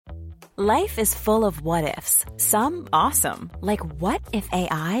Life is full of what-ifs. Some awesome, like what if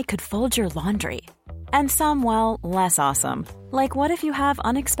AI could fold your laundry? And some, well, less awesome, like what if you have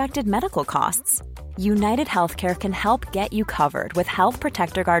unexpected medical costs? United Healthcare can help get you covered with Health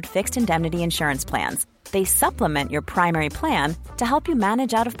Protector Guard fixed indemnity insurance plans. They supplement your primary plan to help you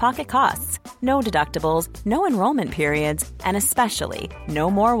manage out-of-pocket costs. No deductibles, no enrollment periods, and especially no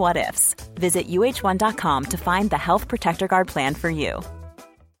more what-ifs. Visit uh1.com to find the Health Protector Guard plan for you.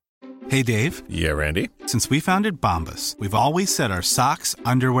 Hey, Dave. Yeah, Randy. Since we founded Bombas, we've always said our socks,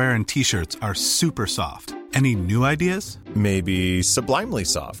 underwear, and T-shirts are super soft. Any new ideas? Maybe sublimely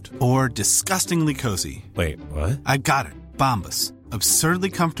soft. Or disgustingly cozy. Wait, what? I got it. Bombas. Absurdly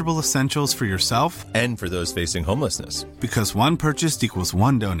comfortable essentials for yourself and for those facing homelessness. Because one purchased equals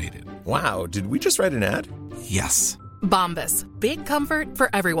one donated. Wow, did we just write an ad? Yes. Bombas. Big comfort for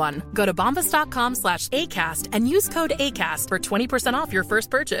everyone. Go to bombas.com/ACAST and use code ACAST for 20% off your first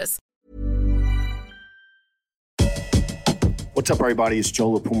purchase. What's up, everybody? It's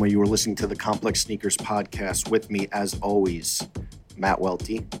Joe LaPuma. You are listening to the Complex Sneakers Podcast. With me, as always, Matt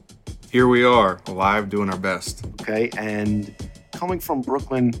Welty. Here we are, live doing our best. Okay, and coming from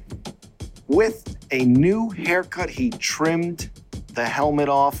Brooklyn with a new haircut. He trimmed the helmet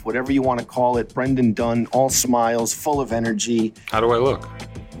off, whatever you want to call it. Brendan Dunn, all smiles, full of energy. How do I look?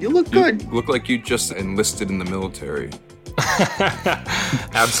 You look good. You look like you just enlisted in the military.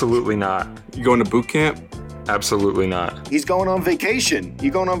 Absolutely not. You going to boot camp? Absolutely not. He's going on vacation. You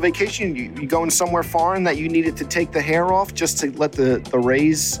going on vacation? You going somewhere foreign that you needed to take the hair off just to let the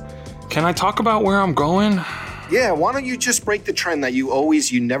rays... Can I talk about where I'm going? Yeah, why don't you just break the trend that you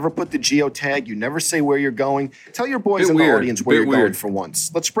never put the geotag, you never say where you're going. Tell your boys in the audience where you're going for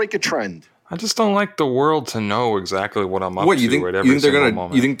once. Let's break a trend. I just don't like the world to know exactly what I'm up to at every single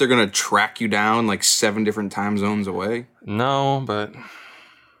moment. You think they're gonna track you down like 7 different time zones away? No, but I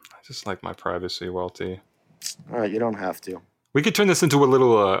just like my privacy, Welty. All right, you don't have to. We could turn this into a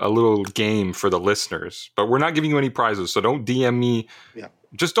little game for the listeners, but we're not giving you any prizes, so don't DM me. Yeah.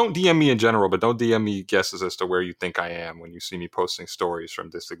 Just don't DM me in general, but don't DM me guesses as to where you think I am when you see me posting stories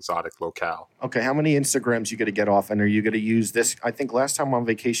from this exotic locale. Okay, how many Instagrams you going to get off, and are you going to use this? I think last time on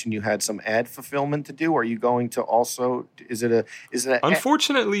vacation you had some ad fulfillment to do. Are you going to also? Is it a?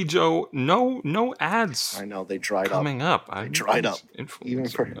 Unfortunately, Joe, no ads. I know they dried coming up. They dried up. Even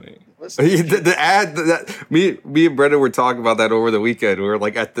for the ad that me and Brendan were talking about that over the weekend. We were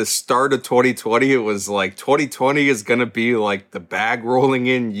like at the start of 2020, it was like 2020 is going to be like the bag rolling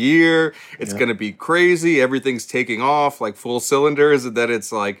in year. It's going to be crazy. Everything's taking off like full cylinders. And then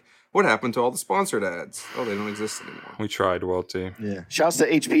it's like, what happened to all the sponsored ads? Oh, they don't exist anymore. We tried, Welty. Yeah. Shouts to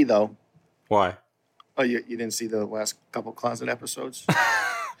HP, though. Why? Oh, you didn't see the last couple Closet episodes?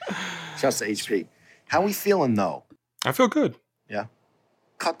 Shouts to HP. How we feeling, though? I feel good. Yeah.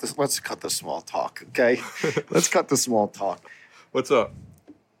 Let's cut the small talk, okay? Let's cut the small talk. What's up?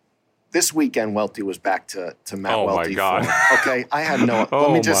 This weekend, Welty was back to Matt Welty. Oh, my God. Okay, I had no...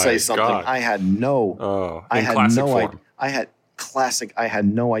 let me just say something. God. I had no... I had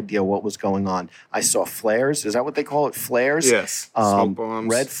no idea what was going on. I saw flares. Is that what they call it? Flares? Yes. Smoke bombs.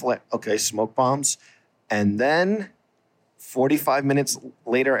 Red flare. Okay, smoke bombs. And then 45 minutes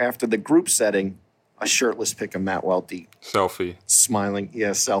later after the group setting, a shirtless pic of Matt Welty. Selfie. Smiling.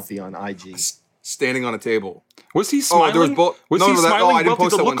 Yeah, selfie on IG. Standing on a table. Was he smiling? Oh, there was was he smiling? I didn't Welty,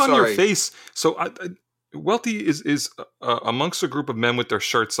 post the that look one, on your sorry. face. So Welty is amongst a group of men with their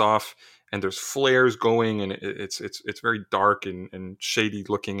shirts off, and there's flares going, and it's very dark and shady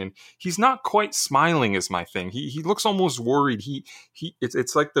looking, and he's not quite smiling is my thing. He looks almost worried.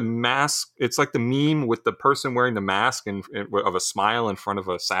 It's like the mask. It's like the meme with the person wearing the mask of a smile in front of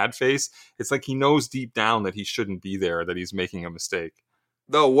a sad face. It's like he knows deep down that he shouldn't be there, that he's making a mistake.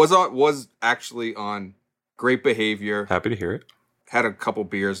 No, was actually on great behavior. Happy to hear it. Had a couple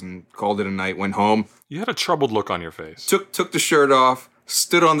beers and called it a night. Went home. You had a troubled look on your face. Took the shirt off.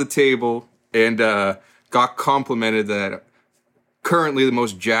 Stood on the table and got complimented that currently the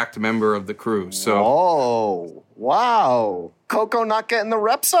most jacked member of the crew. So, oh wow, Coco not getting the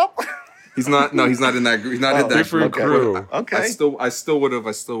reps up. He's not. No, he's not in that. He's not in that different crew. Okay. I still would have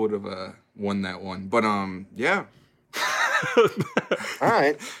won that one. But yeah. All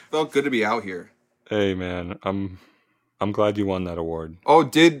right. Felt good to be out here. Hey man, I'm glad you won that award. Oh,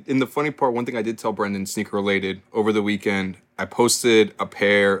 in the funny part, one thing I did tell Brendan, sneaker related, over the weekend, I posted a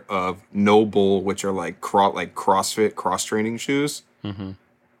pair of Noble, which are like CrossFit cross-training shoes. Mm-hmm.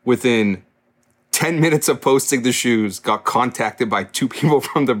 Within 10 minutes of posting the shoes, got contacted by 2 people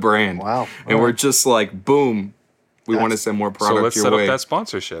from the brand. Wow. And we're just like, boom, we want to send more product your way. So let's set up that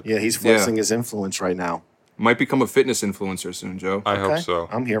sponsorship. Yeah, he's flexing his influence right now. Might become a fitness influencer soon, Joe. I hope so.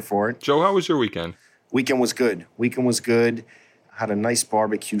 I'm here for it. Joe, how was your weekend? Weekend was good. Had a nice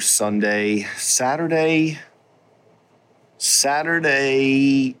barbecue Sunday. Saturday,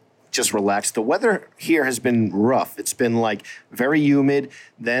 just relaxed. The weather here has been rough. It's been like very humid.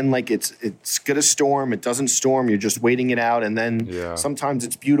 Then like it's gonna storm. It doesn't storm. You're just waiting it out. And then sometimes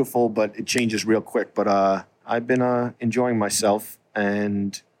it's beautiful, but it changes real quick. But I've been enjoying myself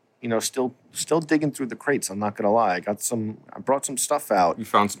and still digging through the crates. I'm not gonna lie. I brought some stuff out. You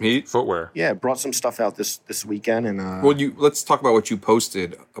found some heat? Footwear. Yeah, brought some stuff out this weekend. And let's talk about what you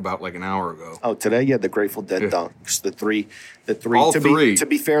posted about like an hour ago. Oh, today, the Grateful Dead dunks, the three. All three. To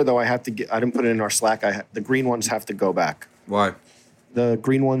be fair, though, I didn't put it in our Slack. The green ones have to go back. Why? The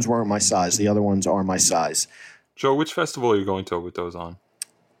green ones weren't my size. The other ones are my size. Joe, which festival are you going to with those on?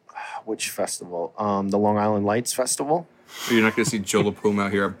 Which festival? The Long Island Lights Festival. You're not going to see Joe LaPume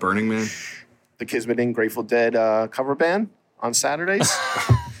out here at Burning Man? The Kismet Inn Grateful Dead cover band on Saturdays.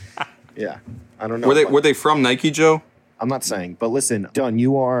 Yeah, I don't know. Were they from Nike, Joe? I'm not saying, but listen, Dunn,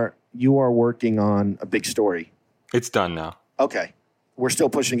 you are working on a big story. It's done now. Okay, we're still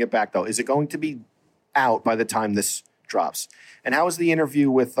pushing it back though. Is it going to be out by the time this drops? And how was the interview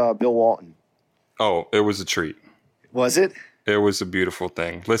with Bill Walton? Oh, it was a treat. Was it? It was a beautiful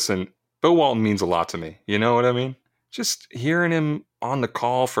thing. Listen, Bill Walton means a lot to me. You know what I mean? Just hearing him on the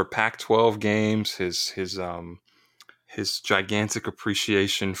call for Pac-12 games, his gigantic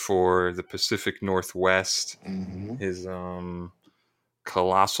appreciation for the Pacific Northwest, his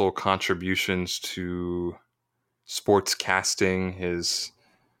colossal contributions to sports casting, his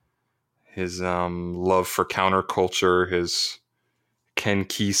love for counterculture, his Ken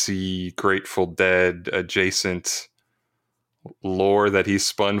Kesey, Grateful Dead adjacent lore that he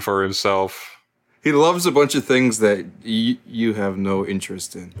spun for himself. He loves a bunch of things that you have no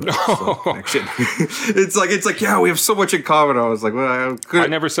interest in. It's like, yeah, we have so much in common. I was like, well, I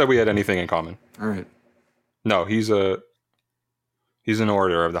never said we had anything in common. All right. No, he's an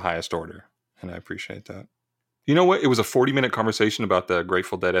orator of the highest order, and I appreciate that. You know what? It was a 40-minute conversation about the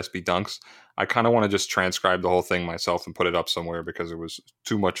Grateful Dead SB Dunks. I kind of want to just transcribe the whole thing myself and put it up somewhere because it was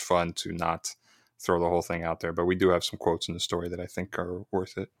too much fun to not throw the whole thing out there. But we do have some quotes in the story that I think are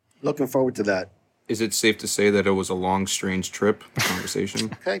worth it. Looking forward to that. Is it safe to say that it was a long, strange trip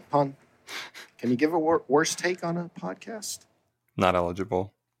conversation? Okay, pun. Can you give a worst take on a podcast? Not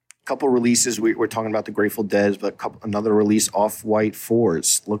eligible. Couple releases. We're talking about the Grateful Dead, but another release, Off-White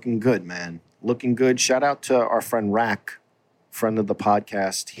 4s. Looking good, man. Looking good. Shout out to our friend Rack, friend of the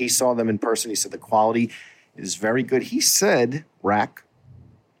podcast. He saw them in person. He said the quality is very good. He said, Rack,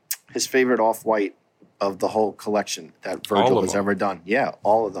 his favorite Off-White of the whole collection that Virgil has ever done. Yeah,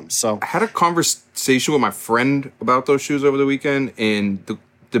 all of them. So I had a conversation with my friend about those shoes over the weekend, and the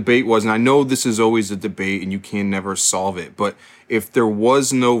debate was, and I know this is always a debate and you can never solve it, but if there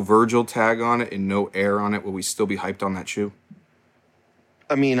was no Virgil tag on it and no Air on it, would we still be hyped on that shoe?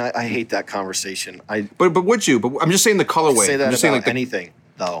 I mean, I hate that conversation. But would you? But I'm just saying the colorway. Say that I'm just about saying, like, anything,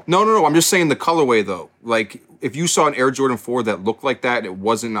 though. No. I'm just saying the colorway, though. Like, if you saw an Air Jordan 4 that looked like that and it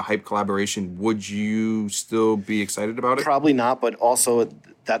wasn't a hype collaboration, would you still be excited about it? Probably not, but also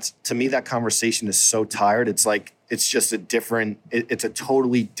to me, that conversation is so tired. It's like, it's just it's a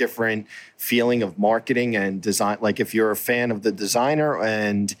totally different feeling of marketing and design. Like if you're a fan of the designer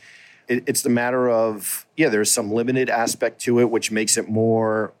and it's the matter of, there's some limited aspect to it, which makes it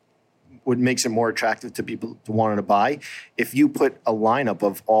more attractive to people to want to buy. If you put a lineup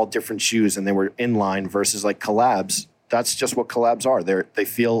of all different shoes and they were in line versus like collabs, that's just what collabs are. They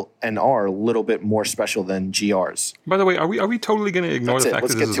feel and are a little bit more special than GRs. By the way, are we totally going to ignore the fact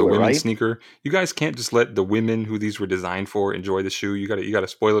that this is a women's sneaker? You guys can't just let the women who these were designed for enjoy the shoe. You got to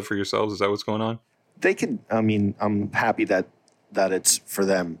spoil it for yourselves. Is that what's going on? They could. I mean, I'm happy that it's for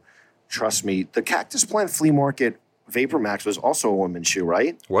them. Trust me. The Cactus Plant Flea Market Vapor Max was also a women's shoe,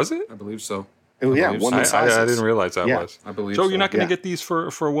 right? Was it? I believe so. Women's sizes. I didn't realize that was. I believe Joe, so. You're not going to get these for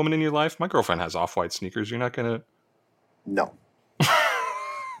a woman in your life? My girlfriend has Off-White sneakers. You're not going to... No.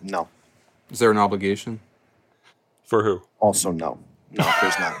 No. Is there an obligation? For who? Also, no. No,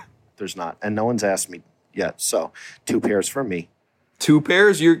 there's not. There's not. And no one's asked me yet. So 2 pairs for me. 2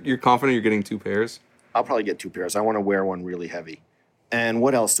 pairs? You're confident you're getting 2 pairs? I'll probably get 2 pairs. I want to wear one really heavy. And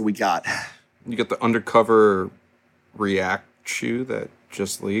what else do we got? You got the Undercover React shoe that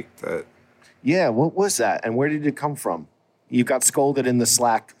just leaked. Yeah, what was that? And where did it come from? You got scolded in the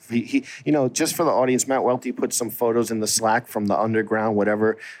Slack. He just for the audience, Matt Welty put some photos in the Slack from the underground,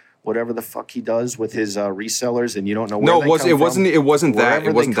 whatever whatever the fuck he does with his resellers, and you don't know where No, they it was. come It from. wasn't. It wasn't that. Wherever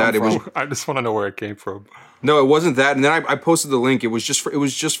It wasn't they that. It come was. from. I just want to know where it came from. No, it wasn't that. And then I posted the link. It was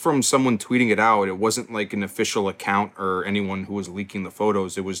just from someone tweeting it out. It wasn't like an official account or anyone who was leaking the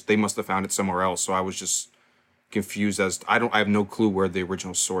photos. It was they must have found it somewhere else. So I was just confused as I have no clue where the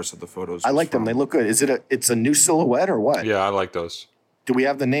original source of the photos. I was like them. from. They look good. Is it it's a new silhouette or what? Yeah, I like those. Do we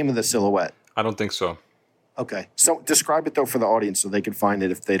have the name of the silhouette? I don't think so. Okay. So describe it though for the audience so they can find it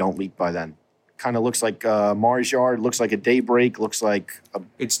if they don't leak by then. Kind of looks like Mars Yard, looks like a Daybreak, looks like a...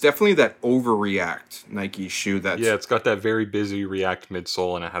 It's definitely that overreact Nike shoe. That's Yeah, it's got that very busy React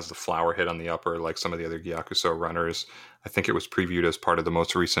midsole, and it has the flower hit on the upper, like some of the other Gyakuso runners. I think it was previewed as part of the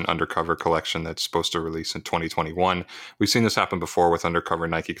most recent Undercover collection that's supposed to release in 2021. We've seen this happen before with Undercover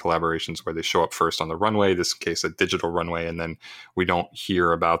Nike collaborations where they show up first on the runway, this case a digital runway, and then we don't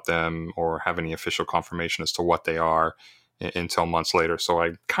hear about them or have any official confirmation as to what they are until months later. So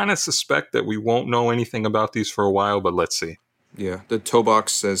I kind of suspect that we won't know anything about these for a while, but let's see. Yeah, the toe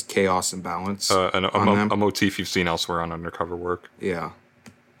box says chaos and balance. A motif you've seen elsewhere on Undercover work. Yeah.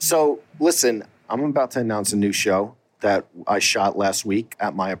 So listen, I'm about to announce a new show that I shot last week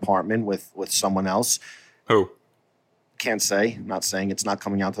at my apartment with someone else. Who? Can't say. I'm not saying it's not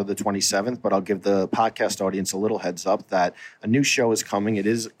coming out till the 27th, but I'll give the podcast audience a little heads up that a new show is coming. It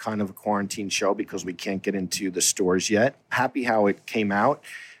is kind of a quarantine show because we can't get into the stores yet. Happy how it came out.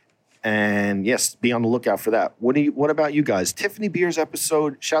 And yes, be on the lookout for that. What about you guys? Tiffany Beers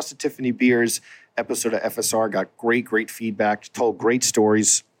episode, shouts to Tiffany Beers episode of FSR, got great feedback, told great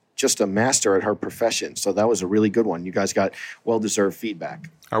stories, just a master at her profession. So that was a really good one. You guys got well-deserved feedback.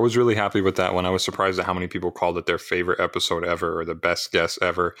 I was really happy with that one. I was surprised at how many people called it their favorite episode ever or the best guest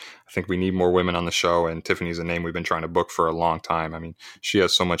ever. I think we need more women on the show, and Tiffany's a name we've been trying to book for a long time. I mean, she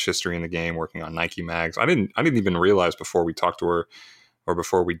has so much history in the game working on Nike mags. I didn't even realize before we talked to her or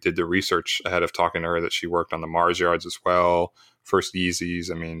before we did the research ahead of talking to her that she worked on the Mars Yards as well, First Yeezys.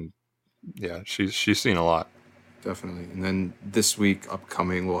 I mean, yeah, she's seen a lot. Definitely. And then this week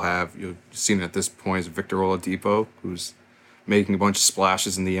upcoming, we'll have, you've seen it at this point, is Victor Oladipo, who's making a bunch of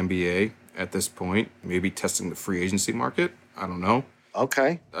splashes in the NBA at this point, maybe testing the free agency market. I don't know.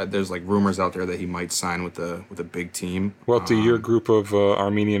 Okay. There's like rumors out there that he might sign with a big team. Well, do your group of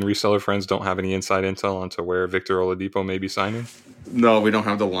Armenian reseller friends don't have any inside intel onto where Victor Oladipo may be signing? No, we don't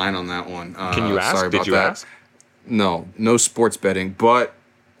have the line on that one. Can you ask? Sorry about Did you that. ask? No sports betting. But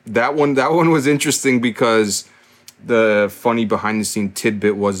that one was interesting because the funny behind the scene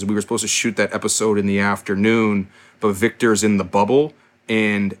tidbit was we were supposed to shoot that episode in the afternoon, but Victor's in the bubble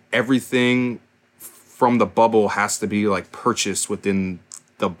and everything from the bubble has to be like purchased within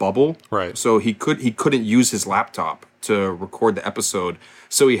the bubble. Right. So he couldn't use his laptop to record the episode.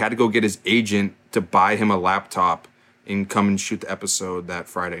 So he had to go get his agent to buy him a laptop and come and shoot the episode that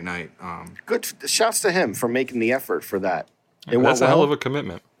Friday night. Good. Shouts to him for making the effort for that. That's a hell of a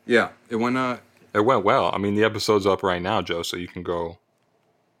commitment. Yeah. It went It went well. I mean, the episode's up right now, Joe, so you can go.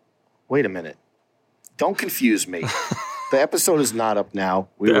 Wait a minute. Don't confuse me. The episode is not up now.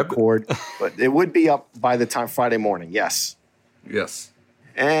 We record, but it would be up by the time Friday morning. Yes. Yes.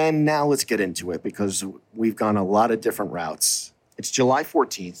 And now let's get into it because we've gone a lot of different routes. It's July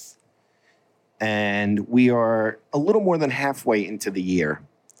 14th, and we are a little more than halfway into the year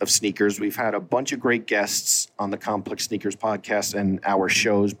of sneakers. We've had a bunch of great guests on the Complex Sneakers podcast and our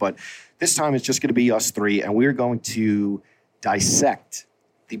shows, but this time it's just going to be us three, and we're going to dissect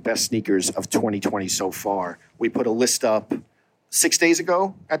the best sneakers of 2020 so far. We put a list up 6 days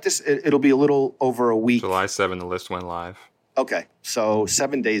ago. At this, it'll be a little over a week. July 7, the list went live. Okay, so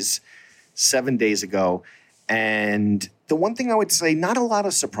 7 days ago. And the one thing I would say, not a lot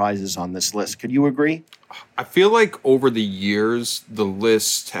of surprises on this list. Could you agree? I feel like over the years, the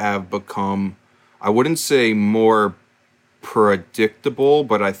lists have become, I wouldn't say more predictable,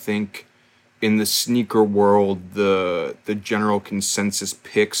 but I think in the sneaker world, the general consensus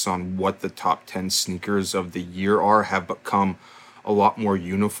picks on what the top 10 sneakers of the year are have become a lot more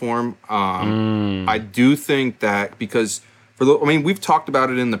uniform. I do think that because we've talked about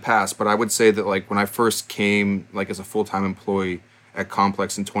it in the past, but I would say that like when I first came like as a full-time employee at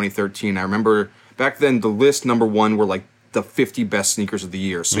Complex in 2013, I remember back then the list number one were like the 50 best sneakers of the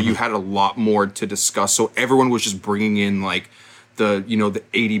year. So you had a lot more to discuss. So everyone was just bringing in like the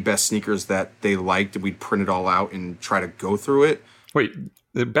 80 best sneakers that they liked, and we'd print it all out and try to go through it. Wait,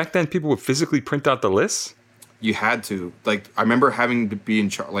 back then people would physically print out the lists? You had to. Like, I remember having to be in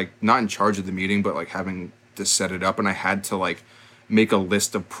charge, like not in charge of the meeting, but like having to set it up, and I had to like make a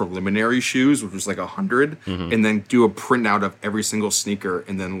list of preliminary shoes, which was like 100, and then do a printout of every single sneaker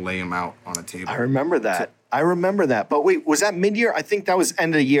and then lay them out on a table. I remember that. But wait, was that mid-year? I think that was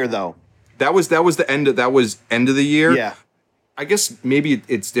end of the year, though. That was end of the year. Yeah. I guess maybe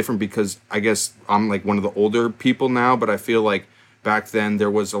it's different because I guess I'm like one of the older people now, but I feel like back then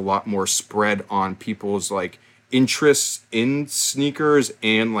there was a lot more spread on people's like interests in sneakers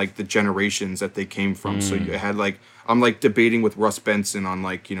and like the generations that they came from. So you had like, I'm like debating with Russ Benson on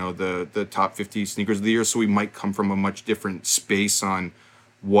like, you know, the top 50 sneakers of the year. So we might come from a much different space on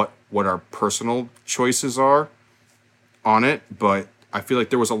what our personal choices are on it. But I feel like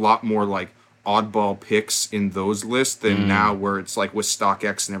there was a lot more like oddball picks in those lists than now, where it's like with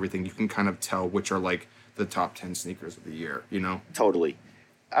StockX and everything, you can kind of tell which are like the top 10 sneakers of the year, you know? Totally.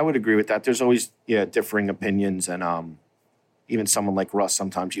 I would agree with that. There's always differing opinions, and even someone like Russ,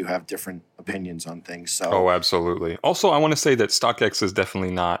 sometimes you have different opinions on things. So Oh, absolutely. Also, I want to say that StockX is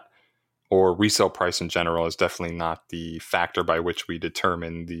definitely not, or resale price in general is definitely not the factor by which we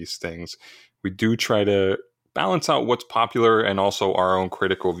determine these things. We do try to balance out what's popular and also our own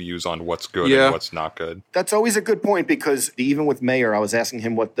critical views on what's good and what's not good. That's always a good point, because even with Mayer, I was asking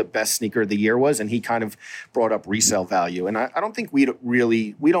him what the best sneaker of the year was, and he kind of brought up resale value. And I don't think we don't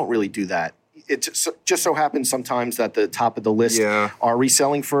really do that. It just so happens sometimes that the top of the list are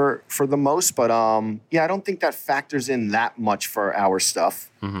reselling for the most. But I don't think that factors in that much for our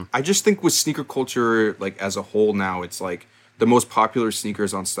stuff. Mm-hmm. I just think with sneaker culture, like as a whole now, it's like the most popular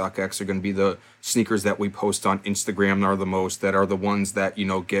sneakers on StockX are going to be the sneakers that we post on Instagram are the most, that are the ones that, you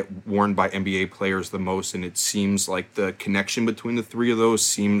know, get worn by NBA players the most. And it seems like the connection between the three of those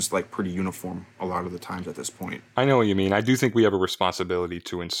seems like pretty uniform a lot of the times at this point. I know what you mean. I do think we have a responsibility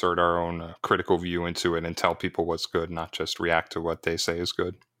to insert our own critical view into it and tell people what's good, not just react to what they say is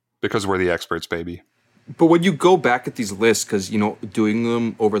good, because we're the experts, baby. But when you go back at these lists, because, you know, doing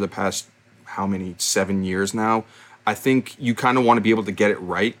them over the past, 7 years now, I think you kind of want to be able to get it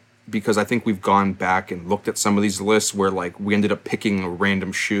right, because I think we've gone back and looked at some of these lists where like we ended up picking a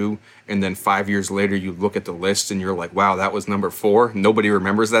random shoe, and then 5 years later you look at the list and you're like, wow, that was number 4. Nobody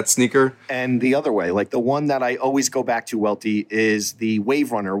remembers that sneaker. And the other way, like the one that I always go back to, Welty, is the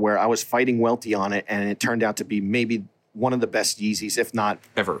Wave Runner, where I was fighting Welty on it, and it turned out to be maybe one of the best Yeezys, if not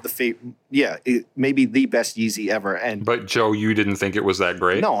ever. Maybe the best Yeezy ever. But Joe, you didn't think it was that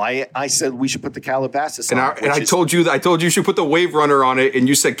great? No, I said we should put the Calabasas on. I told you you should put the Wave Runner on it, and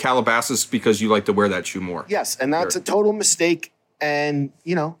you said Calabasas because you like to wear that shoe more. Yes, and that's a total mistake. And,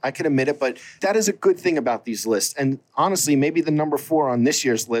 you know, I can admit it, but that is a good thing about these lists. And honestly, maybe the number 4 on this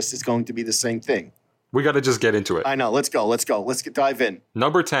year's list is going to be the same thing. We got to just get into it. I know. Let's go. Let's dive in.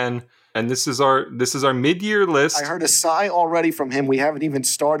 Number 10. And this is our mid-year list. I heard a sigh already from him. We haven't even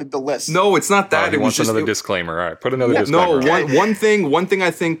started the list. No, it's not that. He wants another disclaimer. All right, put another disclaimer. No, one thing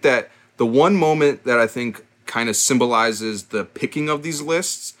I think that the one moment that I think kind of symbolizes the picking of these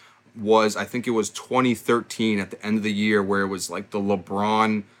lists was, I think it was 2013 at the end of the year, where it was like the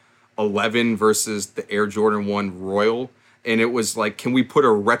LeBron 11 versus the Air Jordan 1 Royal. And it was like, can we put a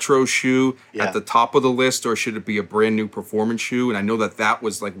retro shoe at the top of the list, or should it be a brand new performance shoe? And I know that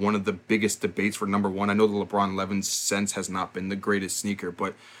was like one of the biggest debates for number 1. I know the LeBron 11 since has not been the greatest sneaker,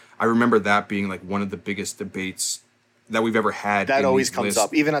 but I remember that being like one of the biggest debates that we've ever had. That always comes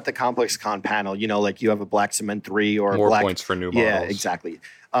up, even at the Complex Con panel. You know, like you have a Black Cement 3 or more black points for new models. Yeah, exactly.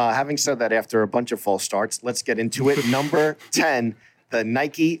 Having said that, after a bunch of false starts, let's get into it. Number 10, the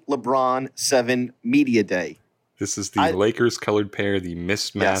Nike LeBron 7 Media Day. This is the Lakers colored pair, the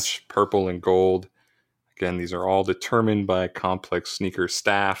mismatch purple and gold. Again, these are all determined by Complex Sneaker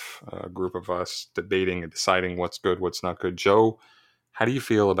staff, a group of us debating and deciding what's good, what's not good. Joe, how do you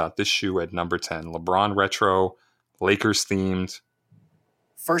feel about this shoe at number 10? LeBron retro, Lakers themed.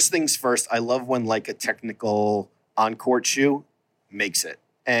 First things first, I love when like a technical on-court shoe makes it.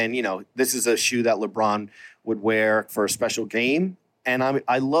 And, you know, this is a shoe that LeBron would wear for a special game. And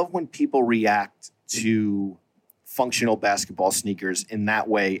I love when people react to functional basketball sneakers in that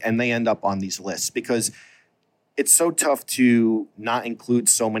way, and they end up on these lists, because it's so tough to not include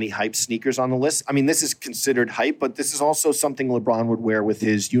so many hype sneakers on the list. I mean, this is considered hype, but this is also something LeBron would wear with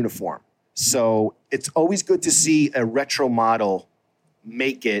his uniform. So it's always good to see a retro model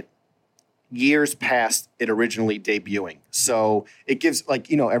make it years past it originally debuting. So it gives, like,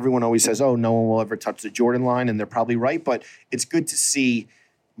 you know, everyone always says, oh, no one will ever touch the Jordan line, and they're probably right, but it's good to see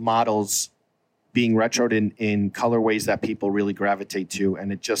models being retroed in colorways that people really gravitate to.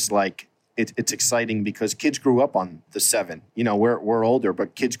 And it just like, it's exciting because kids grew up on the 7. You know, we're older,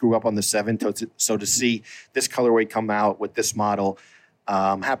 but kids grew up on the 7. So to see this colorway come out with this model,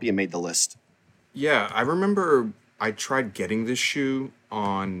 I'm happy it made the list. Yeah, I remember I tried getting this shoe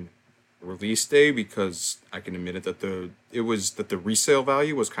on release day because I can admit it that the resale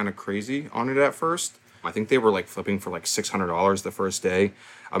value was kind of crazy on it at first. I think they were like flipping for like $600 the first day.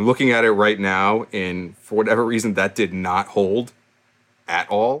 I'm looking at it right now, and for whatever reason, that did not hold at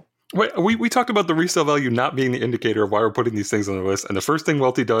all. Wait, we talked about the resale value not being the indicator of why we're putting these things on the list, and the first thing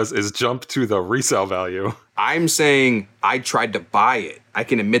Welty does is jump to the resale value. I'm saying I tried to buy it. I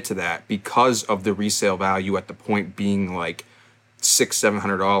can admit to that because of the resale value at the point being like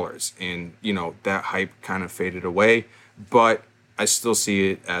 $600-$700, and that hype kind of faded away. But I still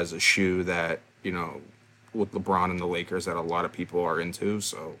see it as a shoe that with LeBron and the Lakers that a lot of people are into.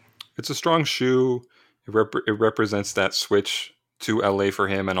 So it's a strong shoe. It represents that switch to LA for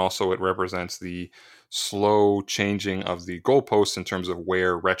him, and also it represents the slow changing of the goalposts in terms of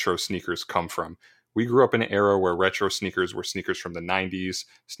where retro sneakers come from. We grew up in an era where retro sneakers were sneakers from the 90s,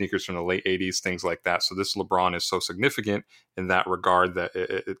 sneakers from the late 80s, things like that. So this LeBron is so significant in that regard that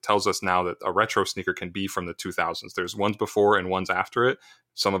it tells us now that a retro sneaker can be from the 2000s. There's ones before and ones after it,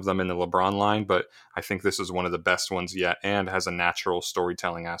 some of them in the LeBron line, but I think this is one of the best ones yet and has a natural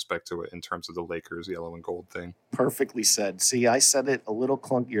storytelling aspect to it in terms of the Lakers yellow and gold thing. Perfectly said. See, I said it a little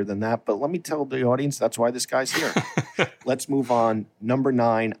clunkier than that, but let me tell the audience that's why this guy's here. Let's move on. Number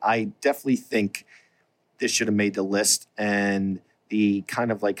 9, I definitely think this should have made the list, and the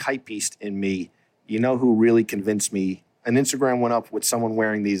kind of like hype beast in me, who really convinced me. An Instagram went up with someone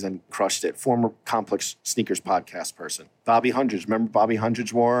wearing these and crushed it. Former Complex Sneakers podcast person, Bobby Hundreds. Remember Bobby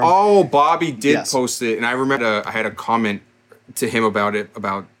Hundreds wore them? Oh, Bobby did post it, and I remember I had a comment to him about it,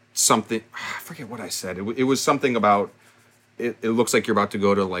 about something. I forget what I said. It was something about it looks like you're about to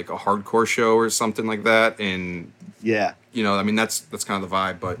go to like a hardcore show or something like that, and yeah, that's kind of the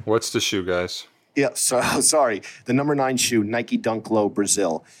vibe. But what's the shoe, guys? Yeah, so sorry. The number 9 shoe, Nike Dunk Low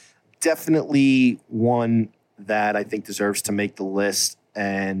Brazil. Definitely one that I think deserves to make the list.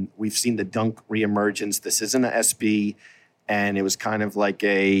 And we've seen the Dunk reemergence. This isn't an SB, and it was kind of like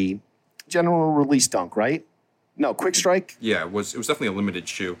a general release Dunk, right? No, Quick Strike? Yeah, it was definitely a limited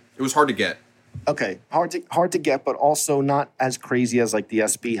shoe. It was hard to get. Okay, hard to get, but also not as crazy as like the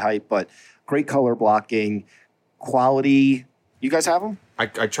SB hype, but great color blocking, quality. You guys have them? I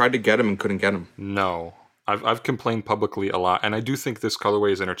tried to get them and couldn't get them. No. I've complained publicly a lot, and I do think this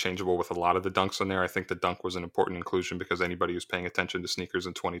colorway is interchangeable with a lot of the Dunks in there. I think the Dunk was an important inclusion because anybody who's paying attention to sneakers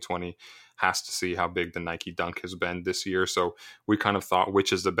in 2020 has to see how big the Nike Dunk has been this year. So we kind of thought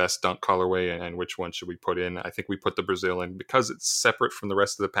which is the best Dunk colorway and which one should we put in. I think we put the Brazil in because it's separate from the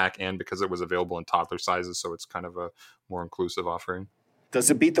rest of the pack and because it was available in toddler sizes, so it's kind of a more inclusive offering.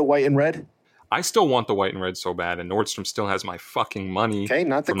 Does it beat the white and red? I still want the white and red so bad, and Nordstrom still has my fucking money from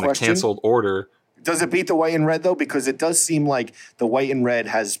the canceled order. Does it beat the white and red, though? Because it does seem like the white and red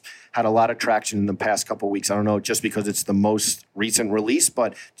has had a lot of traction in the past couple of weeks. I don't know, just because it's the most recent release,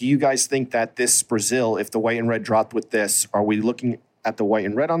 but do you guys think that this Brazil, if the white and red dropped with this, are we looking at the white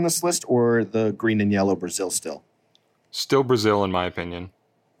and red on this list or the green and yellow Brazil still? Still Brazil, in my opinion.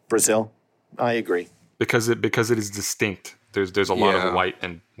 Brazil? I agree. Because it is distinct. There's a lot of white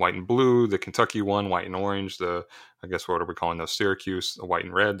and blue, the Kentucky one, white and orange, I guess what are we calling those, Syracuse, the white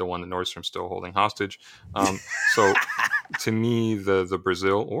and red, the one that Nordstrom's still holding hostage. So to me, the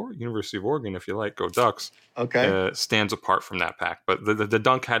Brazil or University of Oregon, if you like, go Ducks, stands apart from that pack. But the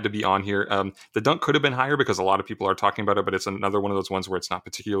Dunk had to be on here. The Dunk could have been higher because a lot of people are talking about it, but it's another one of those ones where it's not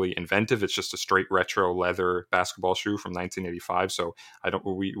particularly inventive. It's just a straight retro leather basketball shoe from 1985. So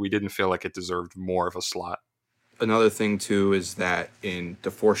we didn't feel like it deserved more of a slot. Another thing, too, is that to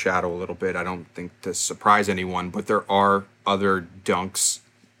foreshadow a little bit, I don't think to surprise anyone, but there are other Dunks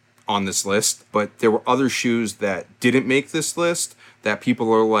on this list. But there were other shoes that didn't make this list that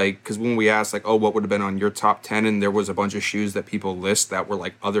people are like, because when we asked, like, oh, what would have been on your top 10? And there was a bunch of shoes that people list that were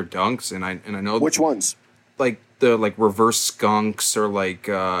like other Dunks. And I know. Which ones? Like the reverse skunks or like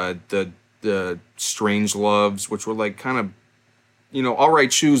the strange loves, which were like kind of, all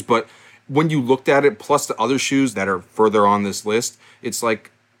right shoes, but when you looked at it, plus the other shoes that are further on this list, it's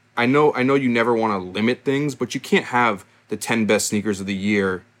like, I know you never want to limit things, but you can't have the 10 best sneakers of the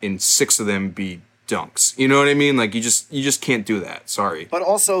year and 6 of them be Dunks. You know what I mean? Like you just can't do that. Sorry. But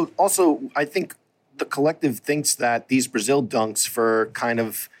also, I think the collective thinks that these Brazil Dunks, for kind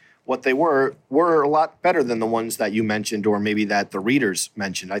of what they were a lot better than the ones that you mentioned, or maybe that the readers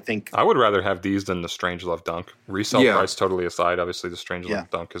mentioned. I think I would rather have these than the Strangelove Dunk. Resale price totally aside. Obviously, the Strangelove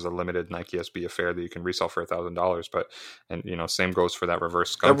Dunk is a limited Nike SB affair that you can resell for $1,000. But same goes for that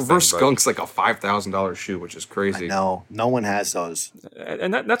reverse skunk. That reverse skunk's like a $5,000 shoe, which is crazy. No one has those,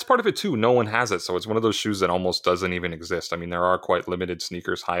 and that's part of it too. No one has it, so it's one of those shoes that almost doesn't even exist. I mean, there are quite limited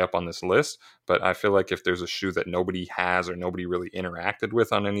sneakers high up on this list, but I feel like if there's a shoe that nobody has or nobody really interacted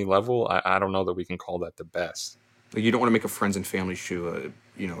with on any level, I don't know that we can call that the best. Like, you don't want to make a friends and family shoe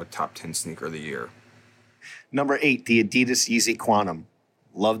a top 10 sneaker of the year. Number 8, the Adidas Yeezy Quantum.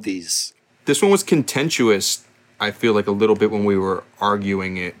 Love these. This one was contentious, I feel like, a little bit when we were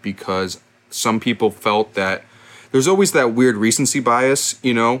arguing it, because some people felt that there's always that weird recency bias,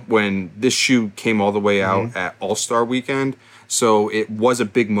 when this shoe came all the way out at All-Star Weekend. So it was a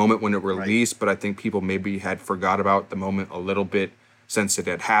big moment when it released, but I think people maybe had forgot about the moment a little bit since it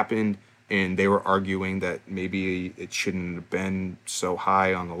had happened, and they wwere arguing that maybe it shouldn't have been so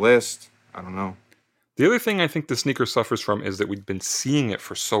high on the list. I don't know. The other thing I think the sneaker suffers from is that we've been seeing it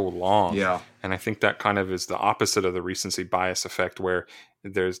for so long. Yeah. And I think that kind of is the opposite of the recency bias effect, where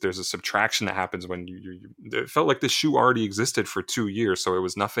there's a subtraction that happens when it felt like this shoe already existed for 2 years, so it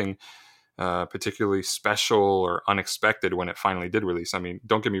was nothing particularly special or unexpected when it finally did release. I mean,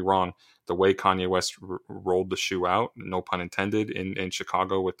 don't get me wrong, the way Kanye West rolled the shoe out, no pun intended, in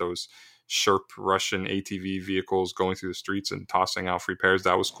Chicago with those Sherp Russian ATV vehicles going through the streets and tossing out free pairs,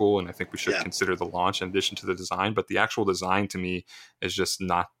 that was cool, and I think we should consider the launch in addition to the design. But the actual design to me is just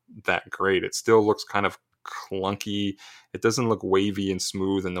not that great. It still looks kind of clunky. It doesn't look wavy and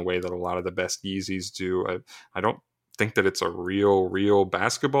smooth in the way that a lot of the best Yeezys do. I don't think that it's a real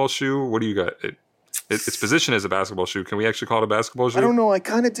basketball shoe. What do you got? Its position as a basketball shoe. Can we actually call it a basketball shoe? I don't know. I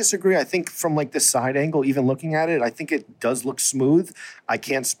kind of disagree. I think from like the side angle, even looking at it, I think it does look smooth. I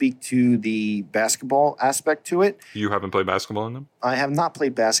can't speak to the basketball aspect to it. You haven't played basketball in them? I have not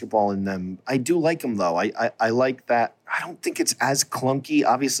played basketball in them. I do like them, though. I like that. I don't think it's as clunky.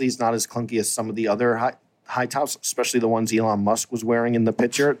 Obviously, it's not as clunky as some of the other high tops, especially the ones Elon Musk was wearing in the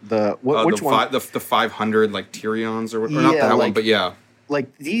picture. Which one? The 500 like Tyrions or not that one, but yeah.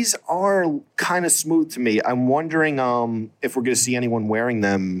 Like, these are kind of smooth to me. I'm wondering if we're going to see anyone wearing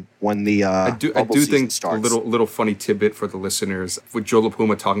them when the I do think starts. A little funny tidbit for the listeners with Joe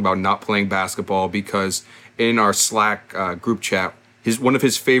LaPuma talking about not playing basketball, because in our Slack group chat, one of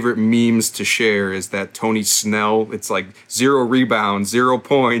his favorite memes to share is that Tony Snell, it's like 0 rebounds, 0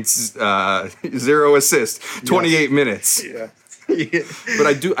 points, 0 assists, 28 minutes. Yeah.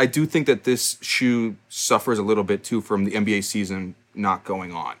 But I do think that this shoe suffers a little bit too from the NBA season not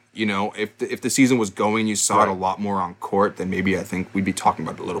going on. If the season was going, you saw it a lot more on court, then maybe I think we'd be talking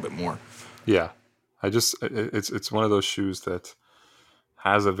about it a little bit more. Yeah. It's one of those shoes that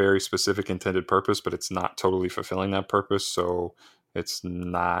has a very specific intended purpose, but it's not totally fulfilling that purpose, so it's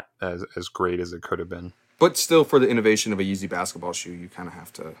not as great as it could have been. But still, for the innovation of a Yeezy basketball shoe, you kind of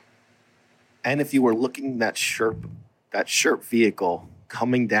have to. And if you were looking that Sherp vehicle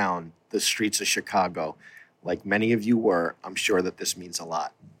coming down the streets of Chicago, like many of you were, I'm sure that this means a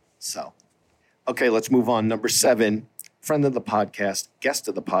lot. So, okay, let's move on. Number 7, friend of the podcast, guest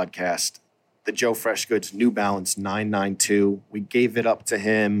of the podcast, the Joe Freshgoods New Balance 992. We gave it up to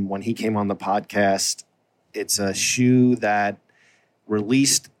him when he came on the podcast. It's a shoe that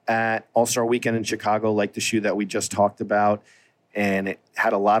released at All-Star Weekend in Chicago, like the shoe that we just talked about, and it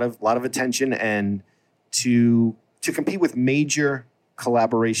had a lot of attention. And to compete with major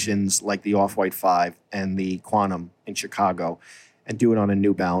collaborations like the Off-White 5 and the Quantum in Chicago and do it on a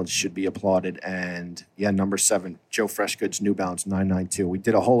New Balance should be applauded. And number 7, Joe Freshgoods New Balance 992. We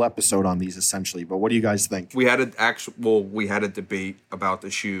did a whole episode on these essentially, but what do you guys think? We had a debate about the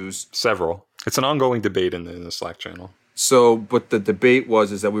shoes. Several. It's an ongoing debate in the Slack channel. So, but the debate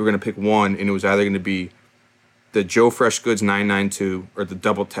is that we were going to pick one, and it was either going to be the Joe Freshgoods 992 or the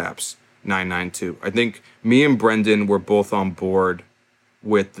Double Taps 992. I think me and Brendan were both on board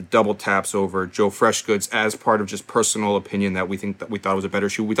with the Double Taps over Joe Freshgoods as part of just personal opinion that we thought it was a better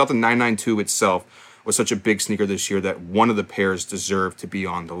shoe. We thought the 992 itself was such a big sneaker this year that one of the pairs deserved to be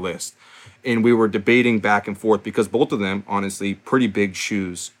on the list. And we were debating back and forth because both of them, honestly, pretty big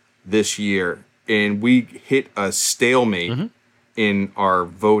shoes this year. And we hit a stalemate in our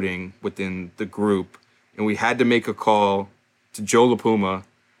voting within the group. And we had to make a call to Joe LaPuma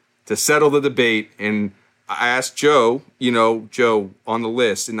to settle the debate. And I asked Joe, Joe, on the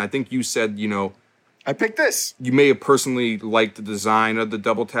list, and I think you said, I picked this. You may have personally liked the design of the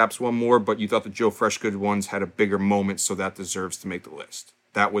Double Taps one more, but you thought the Joe Freshgoods ones had a bigger moment, so that deserves to make the list.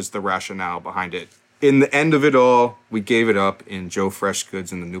 That was the rationale behind it. in the end of it all, we gave it up in Joe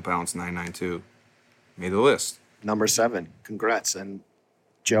Freshgoods and the New Balance 992. Made the list. Number 7, congrats. And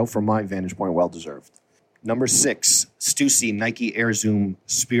Joe, from my vantage point, well-deserved. Number 6, Stussy Nike Air Zoom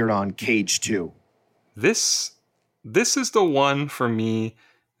Spirit On Cage 2. This is the one for me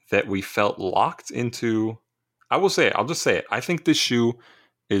that we felt locked into. I'll just say it. I think this shoe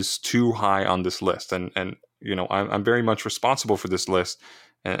is too high on this list. And you know, I'm very much responsible for this list.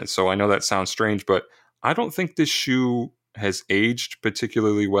 And so I know that sounds strange, but I don't think this shoe has aged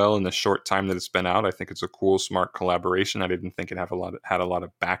particularly well in the short time that it's been out. I think it's a cool, smart collaboration. I didn't think it had a lot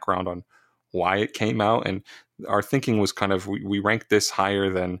of background on why it came out. And our thinking was kind of, we ranked this higher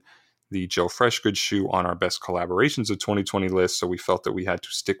than the Joe Freshgoods shoe on our best collaborations of 2020 list. So we felt that we had to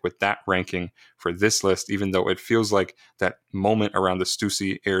stick with that ranking for this list, even though it feels like that moment around the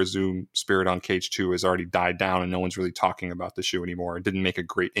Stussy Air Zoom Spirit On Cage 2 has already died down and no one's really talking about the shoe anymore. It didn't make a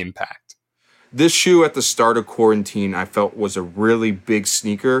great impact. This shoe at the start of quarantine, I felt was a really big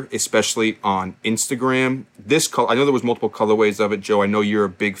sneaker, especially on Instagram. This color, I know there was multiple colorways of it, Joe. I know you're a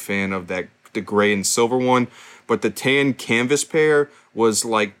big fan of the gray and silver one, but the tan canvas pair was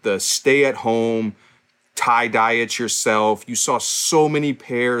like the stay-at-home, tie-dye it yourself. You saw so many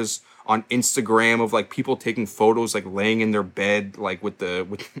pairs on Instagram of like people taking photos, like laying in their bed, like with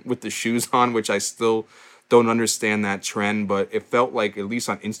the shoes on, which I still don't understand that trend, but it felt like, at least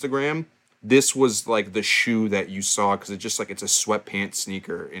on Instagram, this was like the shoe that you saw because it's just like it's a sweatpants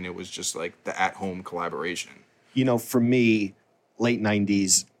sneaker and it was just like the at-home collaboration. You know, for me, late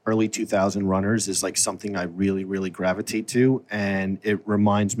 90s, early 2000 runners is like something I really, really gravitate to. And it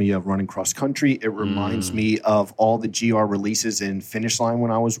reminds me of running cross country. It reminds me of all the GR releases in Finish Line when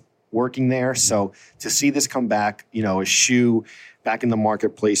I was working there. So to see this come back, you know, a shoe back in the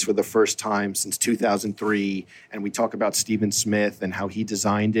marketplace for the first time since 2003. And we talk about Stephen Smith and how he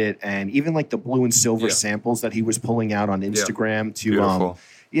designed it. And even like the blue and silver samples that he was pulling out on Instagram to, beautiful.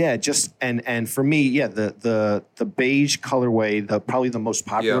 Just and for me, the beige colorway, probably the most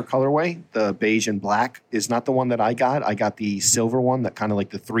popular colorway, the beige and black, is not the one that I got. I got the silver one, that kind of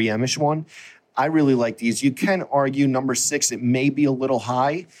like the 3M-ish one. I really like these. You can argue number 6, it may be a little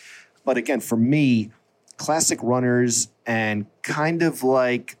high, but again, for me, classic runners and kind of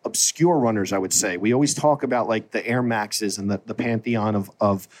like obscure runners, I would say. We always talk about like the Air Maxes and the pantheon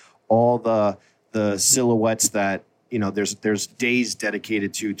of all the silhouettes that, you know, there's days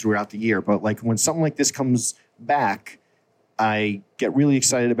dedicated to throughout the year. But like when something like this comes back, I get really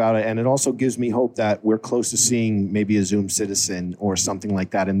excited about it. And it also gives me hope that we're close to seeing maybe a Zoom Citizen or something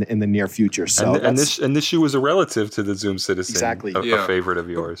like that in the near future. So and this shoe was a relative to the Zoom Citizen. Exactly. A favorite of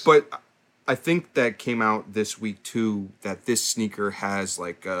yours. But I think that came out this week too, that this sneaker has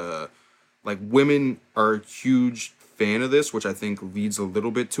like women are a huge fan of this, which I think leads a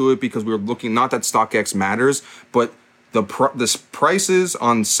little bit to it, because we were looking, not that StockX matters, but the prices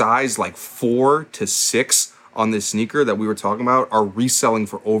on size like 4 to 6 on this sneaker that we were talking about are reselling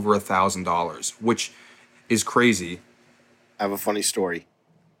for over $1,000, which is crazy. I have a funny story.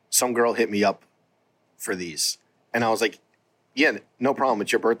 Some girl hit me up for these, and I was like, yeah, no problem.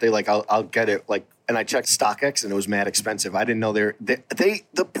 It's your birthday. Like, I'll get it. Like, and I checked StockX and it was mad expensive. I didn't know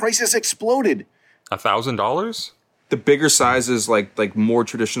the prices exploded. $1,000? The bigger sizes, like more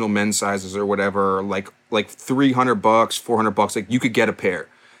traditional men's sizes or whatever, like $300, $400, like you could get a pair.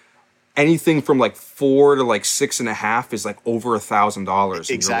 Anything from like 4 to like 6.5 is like over $1,000.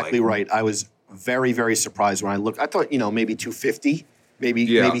 Exactly right. I was very, very surprised when I looked. I thought, you know, maybe 250,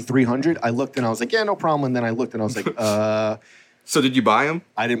 maybe 300. I looked and I was like, yeah, no problem. And then I looked and I was like, So did you buy them?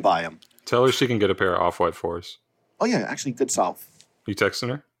 I didn't buy them. Tell her she can get a pair of Off-White 4s. Oh yeah, actually, good solve. You texting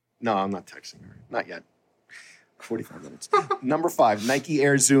her? No, I'm not texting her. Not yet. 45 minutes. Number 5, Nike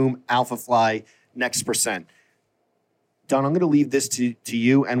Air Zoom Alpha Fly Next Percent. Don, I'm going to leave this to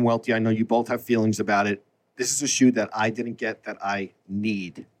you and Welty. I know you both have feelings about it. This is a shoe that I didn't get that I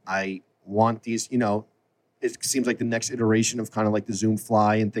need. I want these, you know, it seems like the next iteration of kind of like the Zoom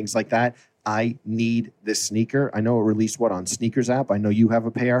Fly and things like that. I need this sneaker. I know it released on Sneakers app. I know you have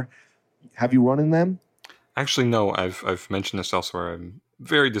a pair. Have you run in them? Actually, no. I've mentioned this elsewhere. I'm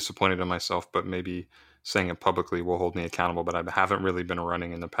very disappointed in myself, but maybe saying it publicly will hold me accountable. But I haven't really been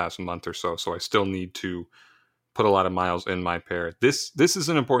running in the past month or so, so I still need to put a lot of miles in my pair. This is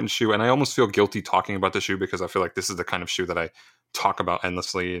an important shoe, and I almost feel guilty talking about the shoe because I feel like this is the kind of shoe that I talk about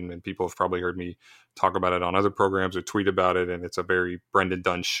endlessly, and people have probably heard me talk about it on other programs or tweet about it, and it's a very Brendan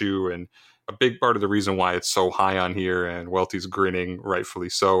Dunn shoe, and a big part of the reason why it's so high on here, and Welty's grinning, rightfully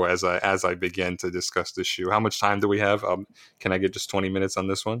so, as I begin to discuss this shoe. How much time do we have? Can I get just 20 minutes on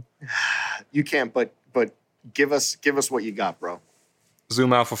this one? You can't, but give us what you got, bro.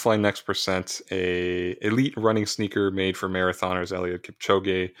 Zoom Alpha Fly Next Percent, a elite running sneaker made for marathoners. Eliud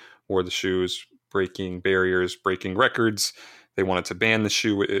Kipchoge wore the shoes, breaking barriers, breaking records. They wanted to ban the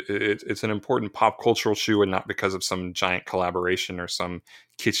shoe. It's an important pop cultural shoe, and not because of some giant collaboration or some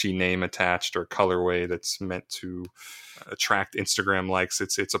kitschy name attached or colorway that's meant to attract Instagram likes.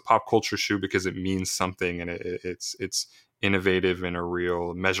 It's a pop culture shoe because it means something, and it's innovative in a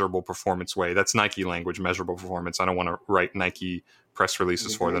real measurable performance way. That's Nike language, measurable performance. I don't want to write Nike press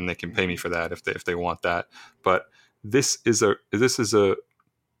releases for them. They can pay me for that if they want that. But this is a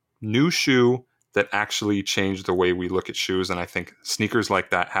new shoe that actually changed the way we look at shoes. And I think sneakers like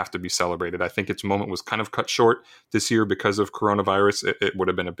that have to be celebrated. I think its moment was kind of cut short this year because of coronavirus. It would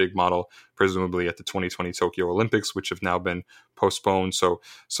have been a big model, presumably at the 2020 Tokyo Olympics, which have now been postponed. So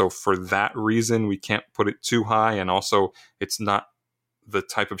for that reason, we can't put it too high. And also, it's not the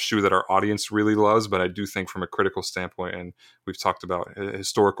type of shoe that our audience really loves. But I do think from a critical standpoint, and we've talked about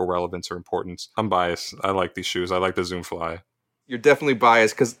historical relevance or importance, I'm biased. I like these shoes. I like the Zoom Fly. You're definitely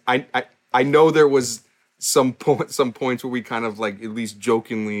biased because I know there was some points where we kind of like at least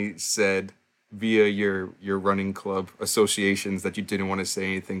jokingly said via your running club associations that you didn't want to say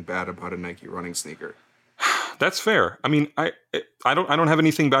anything bad about a Nike running sneaker. That's fair. I mean, I don't have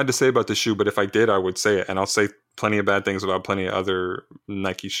anything bad to say about the shoe, but if I did, I would say it, and I'll say plenty of bad things about plenty of other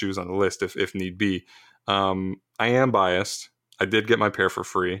Nike shoes on the list if need be. I am biased. I did get my pair for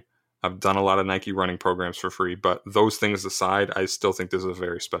free. I've done a lot of Nike running programs for free, but those things aside, I still think this is a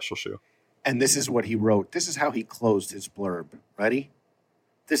very special shoe. And this is what he wrote. This is how he closed his blurb. Ready?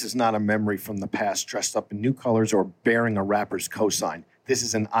 This is not a memory from the past dressed up in new colors or bearing a rapper's cosign. This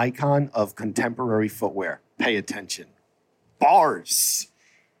is an icon of contemporary footwear. Pay attention. Bars.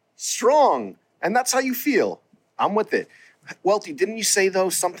 Strong. And that's how you feel. I'm with it. Welty, didn't you say, though,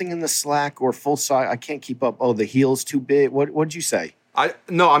 something in the Slack or full size? I can't keep up. Oh, the heel's too big. What did you say?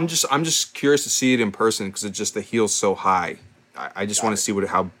 I'm just curious to see it in person because it's just the heel's so high. I just want to see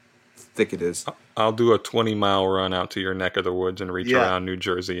how thick it is. I'll do a 20-mile run out to your neck of the woods and reach around New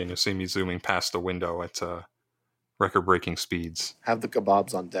Jersey, and you'll see me zooming past the window at record-breaking speeds. Have the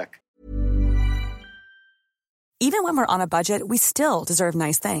kebabs on deck. Even when we're on a budget, we still deserve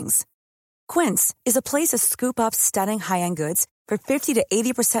nice things. Quince is a place to scoop up stunning high-end goods for 50 to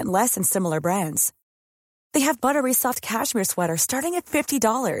 80% less than similar brands. They have buttery soft cashmere sweaters starting at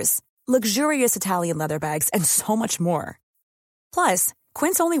 $50, luxurious Italian leather bags, and so much more. Plus,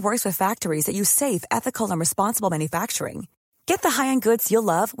 Quince only works with factories that use safe, ethical, and responsible manufacturing. Get the high-end goods you'll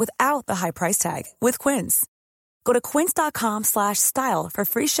love without the high price tag with Quince. Go to quince.com/style for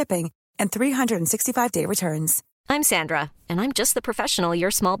free shipping and 365-day returns. I'm Sandra, and I'm just the professional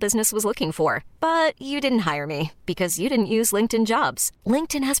your small business was looking for. But you didn't hire me because you didn't use LinkedIn Jobs.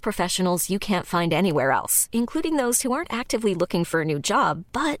 LinkedIn has professionals you can't find anywhere else, including those who aren't actively looking for a new job,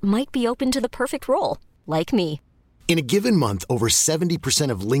 but might be open to the perfect role, like me. In a given month, over 70%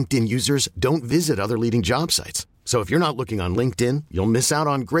 of LinkedIn users don't visit other leading job sites. So if you're not looking on LinkedIn, you'll miss out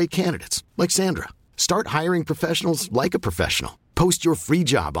on great candidates like Sandra. Start hiring professionals like a professional. Post your free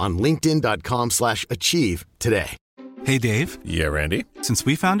job on linkedin.com/achieve today. Hey, Dave. Yeah, Randy. Since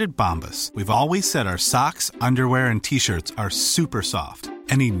we founded Bombas, we've always said our socks, underwear, and T-shirts are super soft.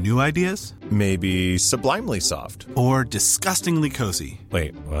 Any new ideas? Maybe sublimely soft. Or disgustingly cozy.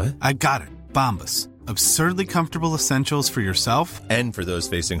 Wait, what? I got it. Bombas. Absurdly comfortable essentials for yourself And for those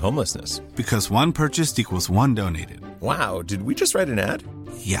facing homelessness. because one purchased equals one donated. Wow, did we just write an ad?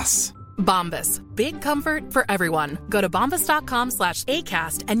 Yes. Bombas. Big comfort for everyone. Go to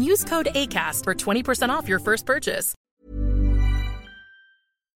bombas.com/ACAST and use code ACAST for 20% off your first purchase.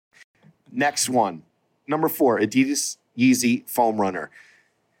 Next one. Number 4, Adidas Yeezy Foam Runner.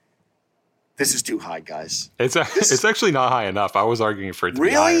 This is too high, guys. It's actually not high enough. I was arguing for it to be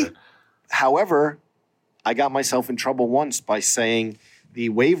Really? higher. However, I got myself in trouble once by saying the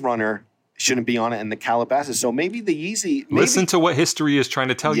Wave Runner shouldn't be on it and the Calabasas. So maybe the Yeezy. Listen to what history is trying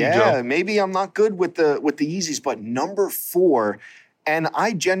to tell you, Joe. Yeah, maybe I'm not good with the Yeezys, but number 4, and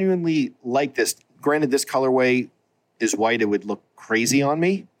I genuinely like this. Granted, this colorway is white. It would look crazy on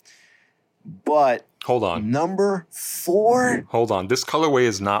me. But Hold on. number 4. Hold on. This colorway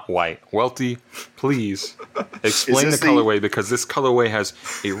is not white. Welty, please explain the this the- colorway, because this colorway has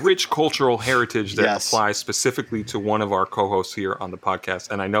a rich cultural heritage that Yes. applies specifically to one of our co-hosts here on the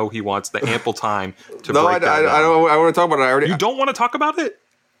podcast. And I know he wants the ample time to No, I break that down. don't. I want to talk about it. You don't want to talk about it?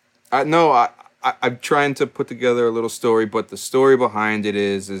 I'm trying to put together a little story, but the story behind it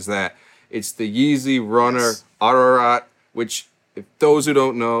is that it's the Yeezy Runner Ararat, which, if those who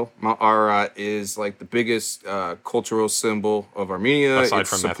don't know, Mount Ararat is like the biggest cultural symbol of Armenia. Aside It's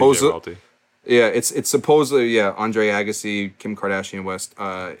from Matthew J. Welty. Yeah, it's supposedly, Andre Agassi, Kim Kardashian West.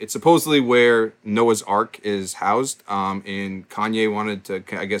 It's supposedly where Noah's Ark is housed. And Kanye wanted to,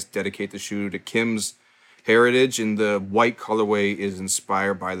 I guess, dedicate the shoe to Kim's heritage. And the white colorway is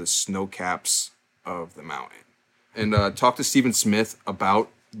inspired by the snow caps of the mountain. And talk to Stephen Smith about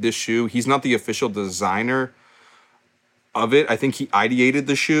this shoe. He's not the official designer of it. I think he ideated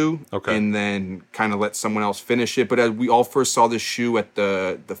the shoe and then kind of let someone else finish it. But as we all first saw this shoe at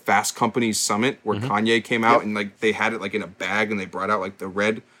the Fast Company Summit where Kanye came out and like they had it like in a bag and they brought out like the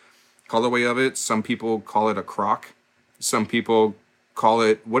red colorway of it. Some people call it a croc. Some people call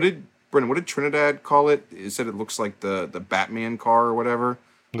it, what did Trinidad call it? He said it looks like the Batman car or whatever.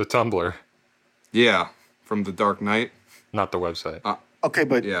 The Tumblr. Yeah, from The Dark Knight. Not the website. Okay,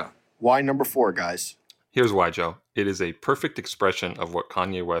 but why number 4, guys? Here's why, Joe. It is a perfect expression of what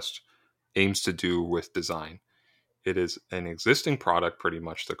Kanye West aims to do with design. It is an existing product, pretty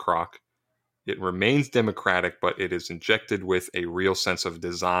much, the Croc. It remains democratic, but it is injected with a real sense of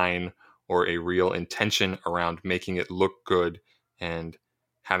design or a real intention around making it look good and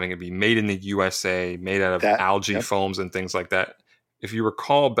having it be made in the USA, made out of algae foams and things like that. If you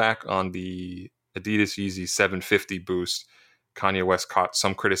recall back on the Adidas Yeezy 750 Boost, Kanye West caught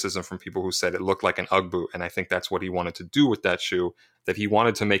some criticism from people who said it looked like an Ugg boot. And I think that's what he wanted to do with that shoe, that he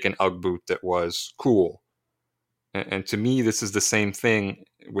wanted to make an Ugg boot that was cool. And to me, this is the same thing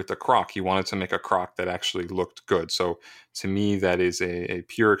with the Croc. He wanted to make a Croc that actually looked good. So to me, that is a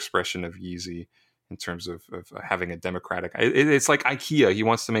pure expression of Yeezy in terms of having a democratic. It's like IKEA. He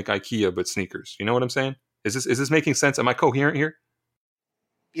wants to make IKEA, but sneakers. You know what I'm saying? Is this making sense? Am I coherent here?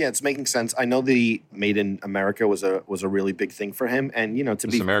 Yeah, it's making sense. I know the Made in America was a really big thing for him, and It's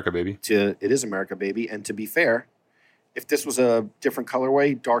America, baby. It is America, baby. And to be fair, if this was a different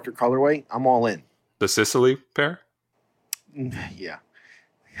colorway, darker colorway, I'm all in. The Sicily pair? Yeah.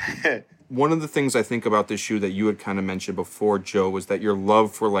 One of the things I think about this shoe that you had kind of mentioned before, Joe, was that your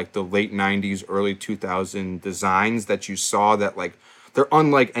love for like the late 90s, early 2000 designs that you saw that like they're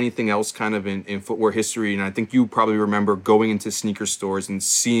unlike anything else kind of in footwear history. And I think you probably remember going into sneaker stores and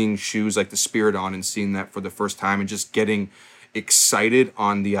seeing shoes like the Spiridon and seeing that for the first time and just getting excited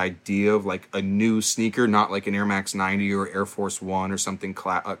on the idea of like a new sneaker, not like an Air Max 90 or Air Force One or something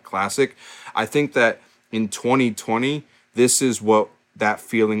classic. I think that in 2020, this is what that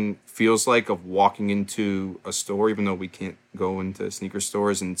feeling feels like of walking into a store, even though we can't go into sneaker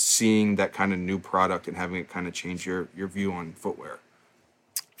stores, and seeing that kind of new product and having it kind of change your view on footwear.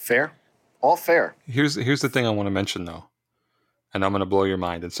 Fair. All fair. Here's the thing I want to mention, though, and I'm going to blow your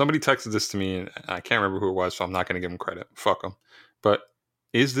mind. And somebody texted this to me, and I can't remember who it was, so I'm not going to give them credit. Fuck them. But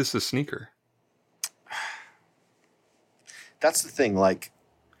is this a sneaker? That's the thing. Like,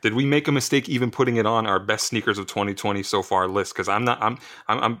 did we make a mistake even putting it on our best sneakers of 2020 so far list? Because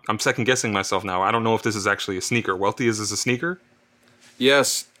I'm second guessing myself now. I don't know if this is actually a sneaker. Welty, is this a sneaker?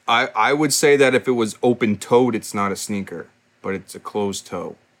 Yes, I would say that if it was open toed, it's not a sneaker, but it's a closed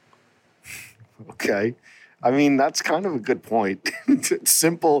toe. Okay. I mean, that's kind of a good point. It's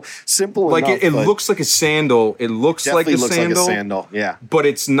simple like enough. It looks like a sandal. It looks like a sandal. Yeah. But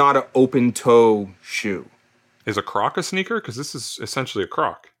it's not an open toe shoe. Is a Croc a sneaker? Because this is essentially a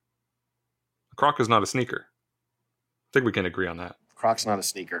Croc. A Croc is not a sneaker. I think we can agree on that. Croc's not a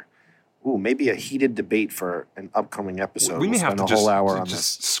sneaker. Ooh, maybe a heated debate for an upcoming episode. We may have to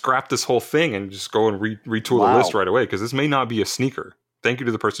just scrap this whole thing and just go and retool the list right away, because this may not be a sneaker. Thank you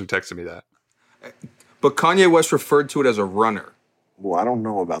to the person who texted me that. But Kanye West referred to it as a runner. Well, I don't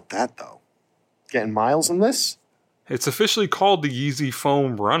know about that, though. Getting miles in this? It's officially called the Yeezy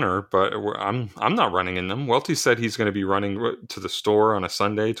Foam Runner, but I'm not running in them. Welty said he's going to be running to the store on a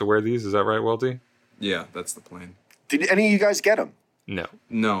Sunday to wear these. Is that right, Welty? Yeah, that's the plan. Did any of you guys get them?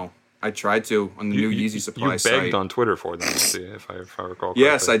 No. I tried to on the new Yeezy supply site. You begged on Twitter for them, if I recall correctly.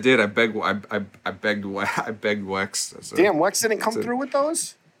 Yes, I did. I begged Wex. Damn, Wex didn't come through with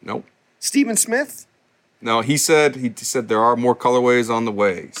those? Nope. Stephen Smith? No, he said there are more colorways on the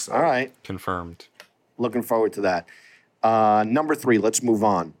way. So. All right. Confirmed. Looking forward to that. Number 3, let's move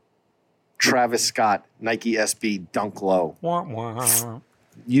on. Travis Scott, Nike SB Dunk Low. Wah, wah.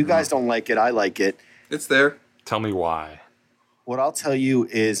 You guys don't like it. I like it. It's there. Tell me why. What I'll tell you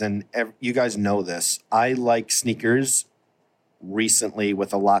is, and you guys know this, I like sneakers recently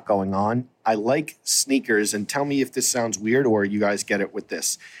with a lot going on. I like sneakers, and tell me if this sounds weird or you guys get it with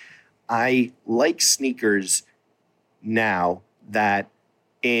this. I like sneakers now that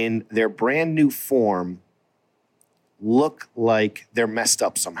in their brand new form look like they're messed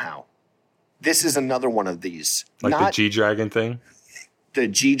up somehow. This is another one of these. Like the G-Dragon thing? The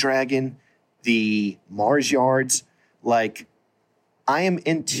G-Dragon, the Mars Yards. Like, I am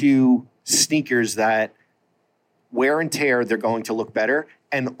into sneakers that wear and tear, they're going to look better,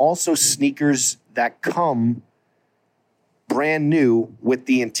 and also sneakers that come brand new with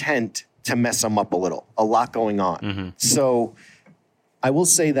the intent to mess them up a little. A lot going on. Mm-hmm. So I will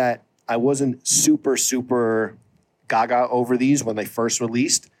say that I wasn't super gaga over these when they first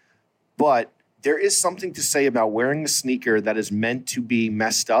released, but there is something to say about wearing a sneaker that is meant to be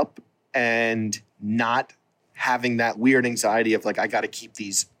messed up and not having that weird anxiety of like, I got to keep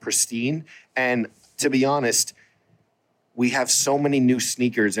these pristine. And to be honest, we have so many new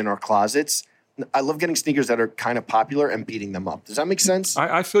sneakers in our closets. I love getting sneakers that are kind of popular and beating them up. Does that make sense?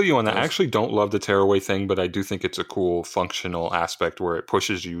 I feel you on that. I actually don't love the tearaway thing, but I do think it's a cool functional aspect where it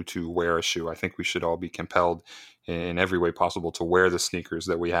pushes you to wear a shoe. I think we should all be compelled in every way possible to wear the sneakers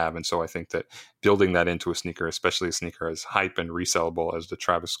that we have. And so I think that building that into a sneaker, especially a sneaker as hype and resellable as the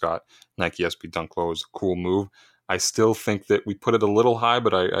Travis Scott Nike SB Dunk Low, is a cool move. I still think that we put it a little high,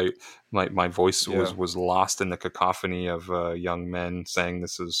 but my voice was lost in the cacophony of young men saying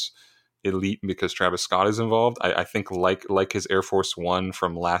this is elite because Travis Scott is involved. I think like his Air Force One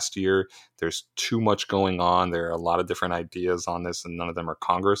from last year, there's too much going on. There are a lot of different ideas on this, and none of them are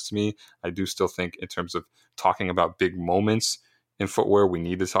congruous to me. I do still think in terms of talking about big moments in footwear, we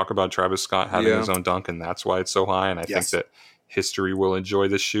need to talk about Travis Scott having his own dunk, and that's why it's so high. And I think that history will enjoy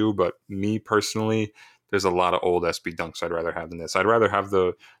this shoe. But me personally, there's a lot of old SB Dunks I'd rather have than this. I'd rather have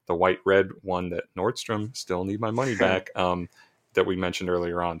the white red one that Nordstrom still need my money back. That we mentioned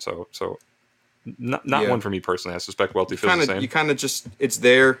earlier on. So not one for me personally. I suspect Welty feels the same. You kind of just, it's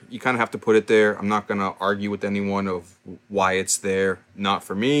there. You kind of have to put it there. I'm not going to argue with anyone of why it's there. Not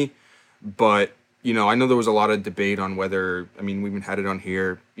for me. But, you know, I know there was a lot of debate on whether, I mean, we even had it on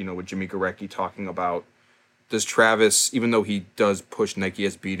here, you know, with Jimmy Garecki talking about, does Travis, even though he does push Nike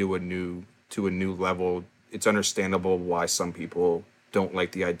SB to a new level, it's understandable why some people don't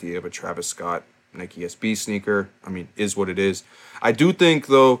like the idea of a Travis Scott Nike SB sneaker. I mean, is what it is. I do think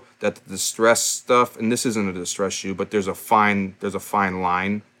though that the distress stuff, and this isn't a distress shoe, but there's a fine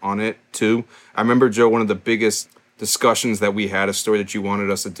line on it too. I remember, Joe, one of the biggest discussions that we had, a story that you wanted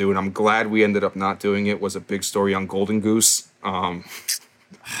us to do, and I'm glad we ended up not doing it, was a big story on Golden Goose.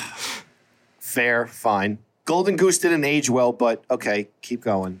 Fair, fine. Golden Goose didn't age well, but okay, keep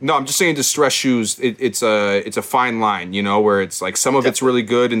going. No, I'm just saying distress shoes, it's a fine line, you know, where it's like some of it's really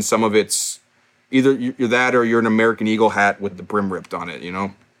good and some of it's either you're that or you're an American Eagle hat with the brim ripped on it, you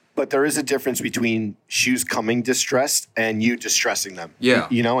know? But there is a difference between shoes coming distressed and you distressing them. Yeah.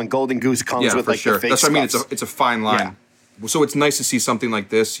 You know, and Golden Goose comes with like the fake That's what I mean. scuffs. It's a fine line. Yeah. So it's nice to see something like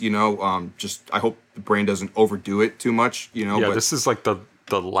this, you know. Just I hope the brand doesn't overdo it too much, you know. Yeah, but this is like the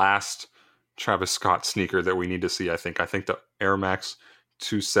last Travis Scott sneaker that we need to see, I think. I think the Air Max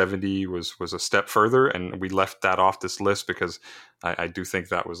 270 was a step further, and we left that off this list because I do think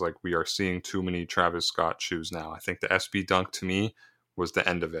that was like, we are seeing too many Travis Scott shoes now. I think the SB Dunk to me was the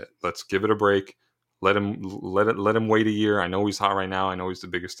end of it. Let's give it a break. Let him wait a year. I know he's hot right now. I know he's the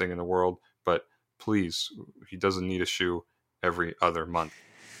biggest thing in the world, but please, he doesn't need a shoe every other month.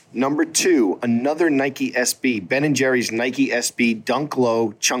 Number 2, another Nike SB, Ben & Jerry's Nike SB Dunk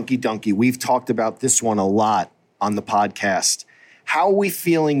Low Chunky Dunky. We've talked about this one a lot on the podcast. How are we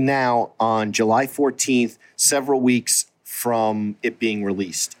feeling now on July 14th, several weeks from it being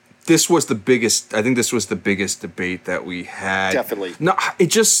released? This was the biggest. I think this was the biggest debate that we had. Definitely. No, it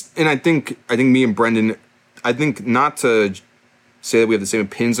just, and I think me and Brendan, I think not to say that we have the same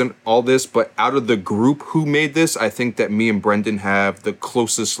opinions on all this, but out of the group who made this, I think that me and Brendan have the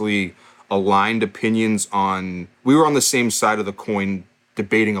closestly aligned opinions on. We were on the same side of the coin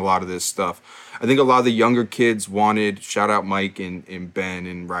debating a lot of this stuff. I think a lot of the younger kids wanted, shout out Mike and Ben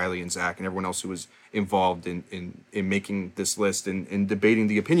and Riley and Zach and everyone else who was involved in making this list and debating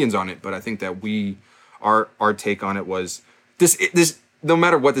the opinions on it. But I think that our take on it was this no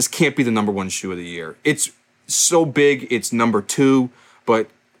matter what, this can't be the number one shoe of the year. It's so big, it's number 2, but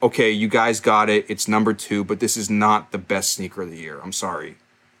okay, you guys got it, it's number 2, but this is not the best sneaker of the year. I'm sorry.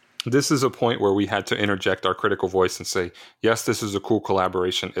 This is a point where we had to interject our critical voice and say, yes, this is a cool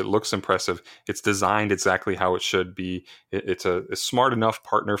collaboration. It looks impressive. It's designed exactly how it should be. It's a smart enough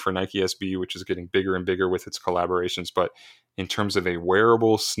partner for Nike SB, which is getting bigger and bigger with its collaborations. But in terms of a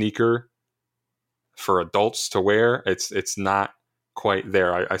wearable sneaker for adults to wear, it's not quite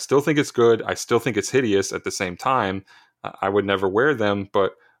there. I still think it's good. I still think it's hideous at the same time. I would never wear them,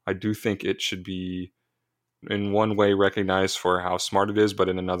 but I do think it should be in one way recognized for how smart it is, but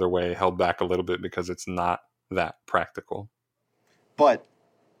in another way held back a little bit because it's not that practical. But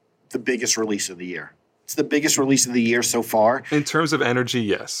the biggest release of the year. It's the biggest release of the year so far. In terms of energy,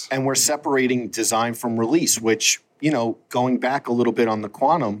 yes. And we're separating design from release, which, you know, going back a little bit on the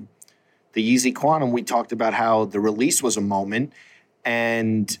Quantum, The Yeezy Quantum, we talked about how the release was a moment,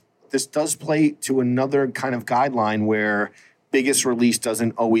 and this does play to another kind of guideline where biggest release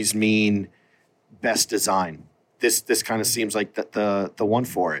doesn't always mean best design. This kind of seems like the one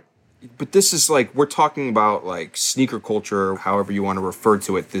for it. But this is like, we're talking about like sneaker culture, however you want to refer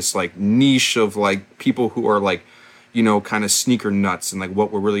to it, this like niche of like people who are like, you know, kind of sneaker nuts and like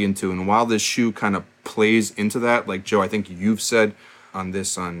what we're really into. And while this shoe kind of plays into that, like Joe, I think you've said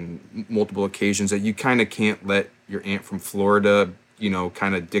on multiple occasions that you kind of can't let your aunt from Florida, you know,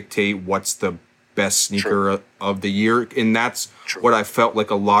 kind of dictate what's the best sneaker of the year. And that's what I felt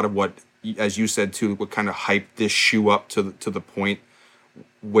like a lot of what, as you said too, what kind of hyped this shoe up to the point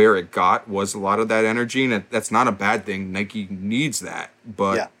where it got was a lot of that energy. And that's not a bad thing. Nike needs that.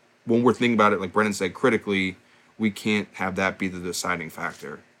 But when we're thinking about it, like Brendan said, critically, we can't have that be the deciding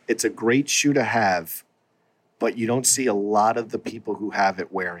factor. It's a great shoe to have, but you don't see a lot of the people who have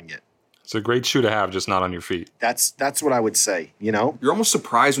it wearing it. It's a great shoe to have, just not on your feet. That's what I would say, you know? You're almost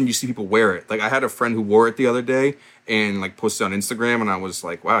surprised when you see people wear it. Like I had a friend who wore it the other day and like posted on Instagram, and I was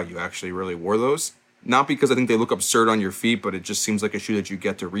like, wow, you actually really wore those? Not because I think they look absurd on your feet, but it just seems like a shoe that you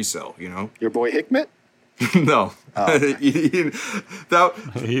get to resell, you know? Your boy Hikmet? No. Oh, okay.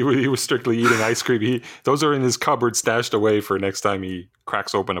 He was strictly eating ice cream. Those are in his cupboard stashed away for next time he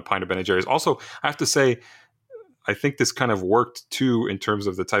cracks open a pint of Ben & Jerry's. Also, I have to say, I think this kind of worked too in terms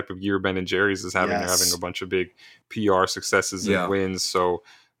of the type of year Ben & Jerry's is having. They're having a bunch of big PR successes and wins. So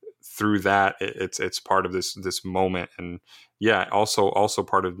through that, it's part of this moment. And also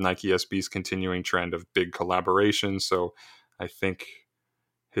part of Nike SB's continuing trend of big collaborations. So I think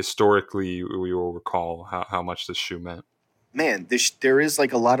historically we will recall how much this shoe meant. Man, there is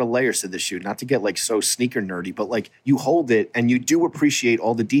like a lot of layers to this shoe. Not to get like so sneaker nerdy, but like you hold it and you do appreciate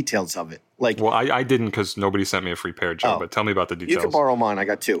all the details of it. Like, well, I didn't because nobody sent me a free pair, Joe. But tell me about the details. You can borrow mine. I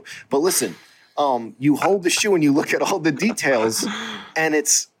got two. But listen, you hold the shoe and you look at all the details, and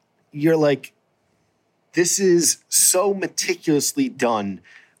you're like, this is so meticulously done,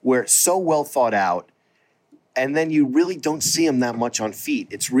 where it's so well thought out. And then you really don't see them that much on feet.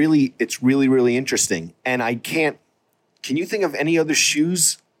 It's really, really interesting. And can you think of any other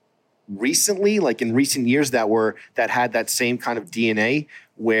shoes recently, like in recent years that had that same kind of DNA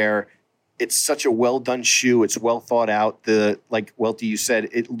where it's such a well done shoe, it's well thought out. Like Welty, you said,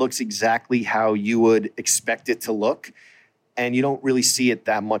 it looks exactly how you would expect it to look, and you don't really see it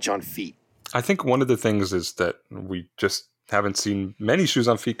that much on feet. I think one of the things is that we just haven't seen many shoes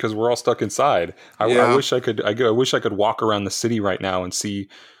on feet because we're all stuck inside. I wish I could walk around the city right now and see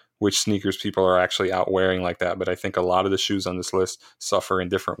which sneakers people are actually out wearing like that. But I think a lot of the shoes on this list suffer in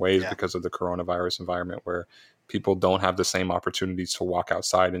different ways because of the coronavirus environment, where people don't have the same opportunities to walk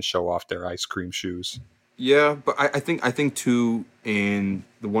outside and show off their ice cream shoes. Yeah, but I think too, and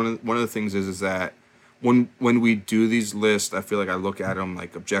one of the things is that when we do these lists, I feel like I look at them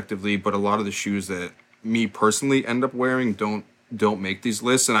like objectively, but a lot of the shoes that me personally end up wearing don't make these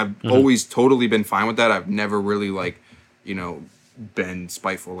lists, and I've always totally been fine with that. I've never really been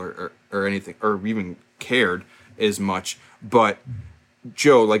spiteful or anything, or even cared as much. But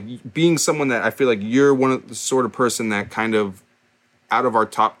Joe, like being someone that I feel like you're one of the sort of person that kind of out of our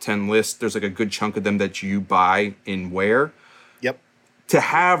top 10 list, there's like a good chunk of them that you buy and wear. Yep. To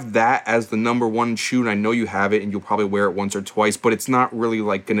have that as the number one shoe, and I know you have it and you'll probably wear it once or twice, but it's not really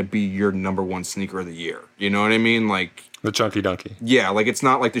like going to be your number one sneaker of the year. You know what I mean? Like the Chunky Dunky. Yeah, like it's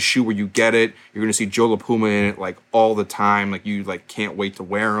not like the shoe where you get it, you're going to see Joe LaPuma in it like all the time. Like you like can't wait to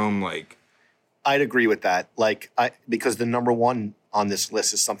wear them. Like I'd agree with that. Because the number one on this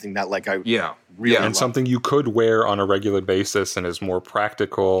list is something that really and something you could wear on a regular basis and is more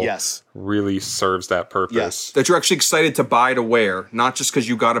practical. Yes. Really serves that purpose. Yes. That you're actually excited to buy to wear, not just because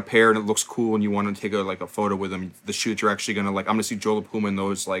you got a pair and it looks cool and you want to take a photo with them. The shoe that you're actually going to I'm going to see Joe LaPuma in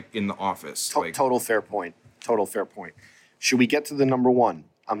those in the office. Total fair point. Should we get to the number one?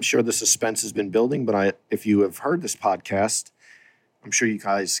 I'm sure the suspense has been building, but if you have heard this podcast, I'm sure you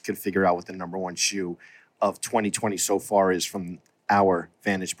guys can figure out what the number one shoe of 2020 so far is from our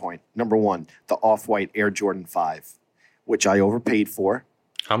vantage point. Number one, the Off-White Air Jordan 5, which I overpaid for.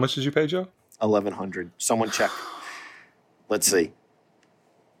 How much did you pay, Joe? $1,100. Someone check. Let's see.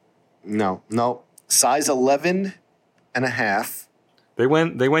 No. Size 11 and a half. They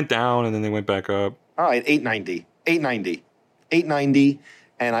went down and then they went back up. All right, $890,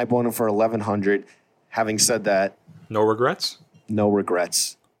 and I bought them for $1,100. Having said that, no regrets. No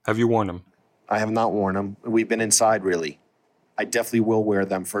regrets. Have you worn them? I have not worn them. We've been inside, really. I definitely will wear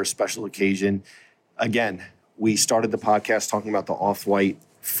them for a special occasion. Again, we started the podcast talking about the Off-White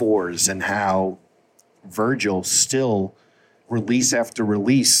 4s and how Virgil still, release after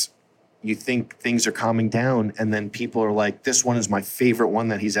release, you think things are calming down, and then people are like, this one is my favorite one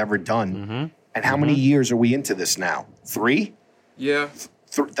that he's ever done. Mm-hmm. And how many years are we into this now? 3? Yeah.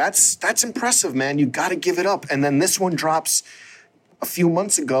 That's impressive, man. You got to give it up. And then this one drops a few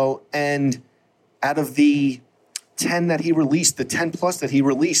months ago, and out of the 10 that he released, the 10 plus that he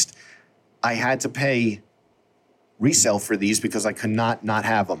released, I had to pay resale for these because I could not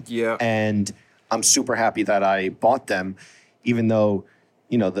have them. Yeah. And I'm super happy that I bought them, even though,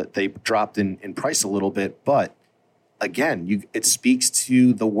 that they dropped in price a little bit. But again, it speaks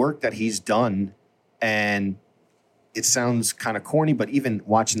to the work that he's done. And it sounds kind of corny, but even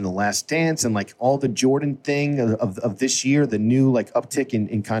watching The Last Dance and like all the Jordan thing of this year, the new like uptick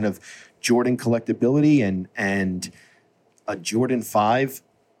in kind of Jordan collectability and a Jordan 5.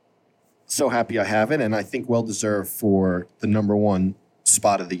 So happy I have it, and I think well-deserved for the number 1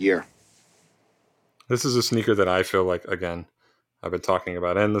 spot of the year. This is a sneaker that I feel like, again, I've been talking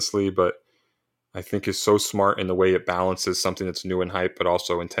about endlessly, but I think is so smart in the way it balances something that's new and hype, but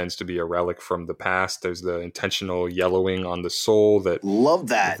also intends to be a relic from the past. There's the intentional yellowing on the sole that love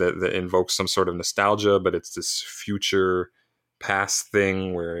that invokes some sort of nostalgia, but it's this future past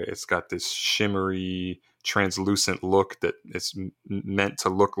thing where it's got this shimmery, translucent look that it's meant to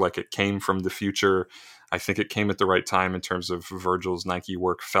look like it came from the future. I think it came at the right time in terms of Virgil's Nike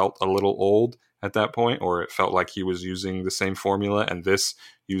work felt a little old at that point, or it felt like he was using the same formula, and this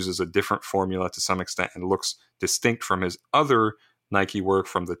uses a different formula to some extent and looks distinct from his other Nike work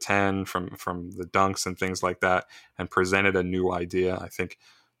from the 10, from the Dunks and things like that, and presented a new idea. I think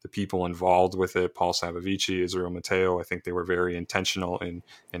the people involved with it, Paul Savavici, Israel Mateo, I think they were very intentional in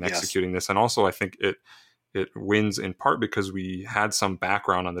executing this. And also I think it wins in part because we had some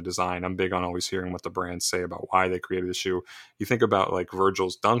background on the design. I'm big on always hearing what the brands say about why they created the shoe. You think about like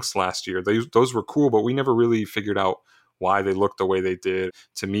Virgil's Dunks last year, those were cool, but we never really figured out why they looked the way they did.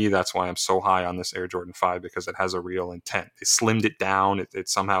 To me, that's why I'm so high on this Air Jordan 5, because it has a real intent. They slimmed it down. It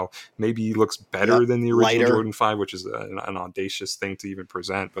somehow maybe looks better than the original lighter Jordan 5, which is an audacious thing to even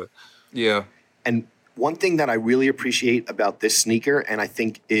present. But yeah. And one thing that I really appreciate about this sneaker, and I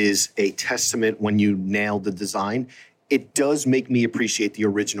think is a testament when you nail the design, it does make me appreciate the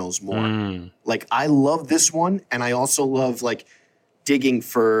originals more. Like, I love this one, and I also love like digging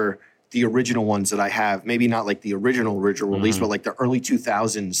for the original ones that I have. Maybe not like the original release, but like the early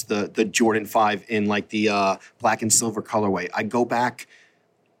 2000s, the Jordan 5 in like the black and silver colorway. I go back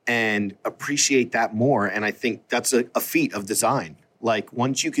and appreciate that more, and I think that's a feat of design. Like,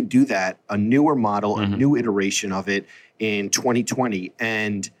 once you could do that, a newer model, a new iteration of it in 2020,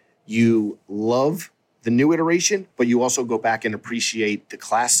 and you love the new iteration, but you also go back and appreciate the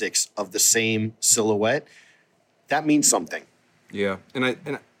classics of the same silhouette, that means something. Yeah, and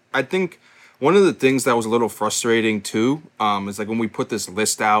I think one of the things that was a little frustrating too is like when we put this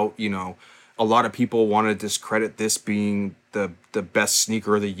list out, a lot of people wanted to discredit this being the best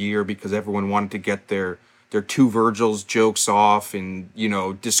sneaker of the year because everyone wanted to get their two Virgils jokes off and,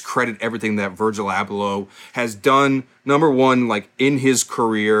 discredit everything that Virgil Abloh has done, number one, like in his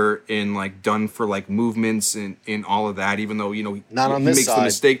career and like done for like movements and in all of that, even though, not on this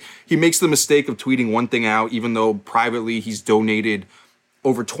side. He makes the mistake of tweeting one thing out, even though privately he's donated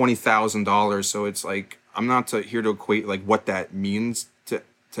over $20,000. So it's like, I'm not here to equate like what that means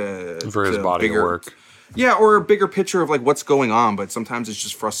for his body of work. Yeah, or a bigger picture of like what's going on. But sometimes it's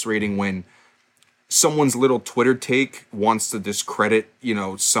just frustrating when someone's little Twitter take wants to discredit,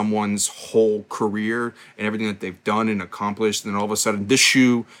 someone's whole career and everything that they've done and accomplished. And then all of a sudden, this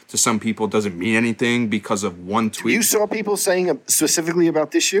shoe to some people doesn't mean anything because of one tweet. You saw people saying specifically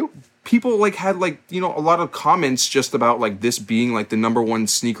about this shoe? People like had like, a lot of comments just about like this being like the number one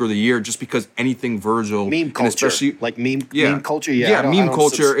sneaker of the year just because anything Virgil. Meme culture. Especially, like meme culture. Yeah, meme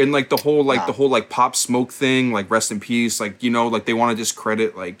culture and like the whole Pop Smoke thing, like rest in peace. Like, like they want to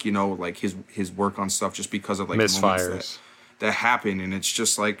discredit like, like his work on stuff just because of like misfires that happen. And it's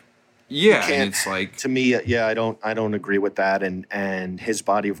just like, yeah, and it's like, to me, I don't agree with that. And his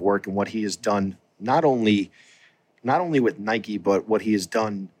body of work and what he has done, not only with Nike, but what he has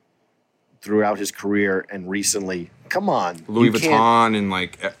done throughout his career and recently. Come on. Louis Vuitton and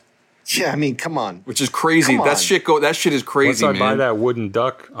like... Yeah, I mean, come on. Which is crazy. That shit is crazy, Once I man. buy that wooden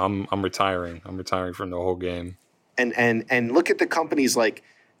duck, I'm retiring. I'm retiring from the whole game. And look at the companies, like,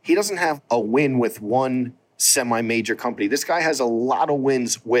 he doesn't have a win with one semi-major company. This guy has a lot of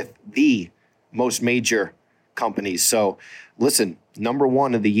wins with the most major companies. So, listen, number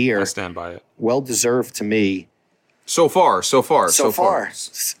one of the year. I stand by it. Well-deserved to me. So far.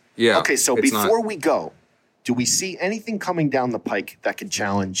 Yeah. Okay, so before we go, do we see anything coming down the pike that could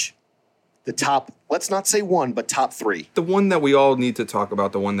challenge the top, let's not say one, but top 3. The one that we all need to talk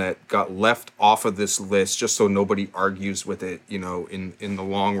about, the one that got left off of this list, just so nobody argues with it, you know, in the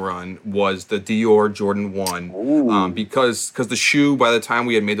long run, was the Dior Jordan 1. Because the shoe, by the time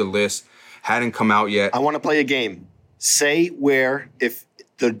we had made the list, hadn't come out yet. I want to play a game. Say where, if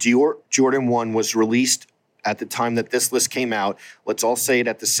the Dior Jordan 1 was released at the time that this list came out, let's all say it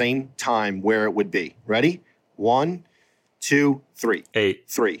at the same time where it would be. Ready? 1, 2, 3. 8.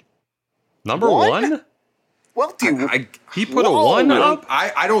 3. Number 1? Well, he put a 1 up?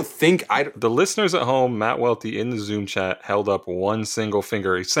 I don't think... The listeners at home, Matt Welty in the Zoom chat, held up one single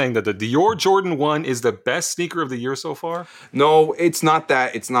finger. He's saying that the Dior Jordan 1 is the best sneaker of the year so far? No, it's not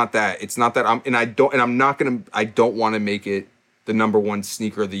that. It's not that. I don't want to make it the number 1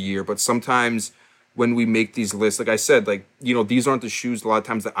 sneaker of the year, but sometimes when we make these lists, like I said, like, you know, these aren't the shoes a lot of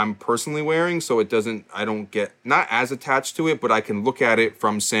times that I'm personally wearing, so I don't get not as attached to it, but I can look at it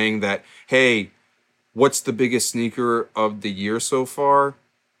from saying that, hey, what's the biggest sneaker of the year so far?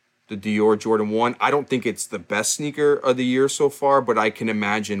 The Dior Jordan 1. I don't think it's the best sneaker of the year so far, but I can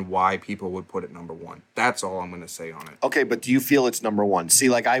imagine why people would put it number 1. That's all I'm going to say on it. Okay, but do you feel it's number 1? See,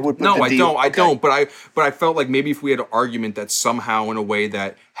 like I would put No, I don't. But I felt like maybe if we had an argument that somehow in a way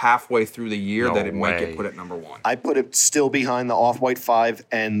that halfway through the year that it might get put at number 1. I put it still behind the Off-White 5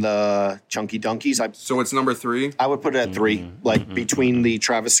 and the Chunky Dunkies. So it's number 3? I would put it at 3, like between the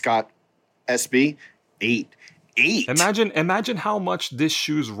Travis Scott SB. 8. Imagine how much this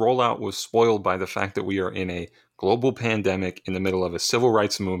shoe's rollout was spoiled by the fact that we are in a global pandemic in the middle of a civil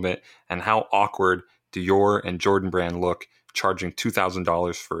rights movement, and how awkward Dior and Jordan Brand look charging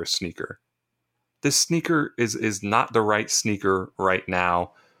 $2,000 for a sneaker. This sneaker is not the right sneaker right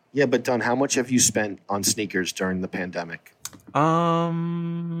now. Yeah, but Dunn, how much have you spent on sneakers during the pandemic? I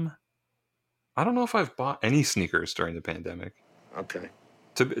don't know if I've bought any sneakers during the pandemic. Okay.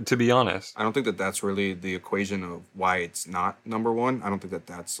 To be honest, I don't think that that's really the equation of why it's not number 1. I don't think that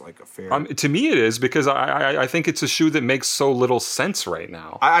that's like a fair. To me, it is, because I think it's a shoe that makes so little sense right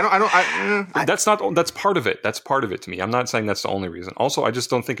now. That's part of it. That's part of it to me. I'm not saying that's the only reason. Also, I just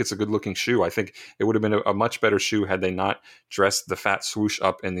don't think it's a good looking shoe. I think it would have been a much better shoe had they not dressed the fat swoosh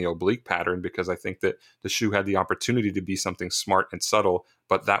up in the oblique pattern, because I think that the shoe had the opportunity to be something smart and subtle,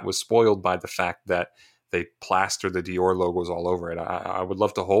 but that was spoiled by the fact that they plaster the Dior logos all over it. I would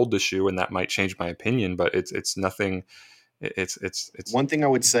love to hold the shoe, and that might change my opinion, but it's nothing. It's one thing I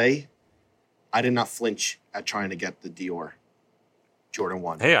would say. I did not flinch at trying to get the Dior Jordan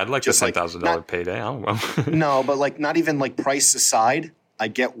 1. Hey, I'd like just the $10,000 payday. I don't know. No, but like not even like price aside, I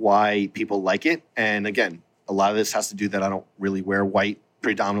get why people like it. And again, a lot of this has to do that I don't really wear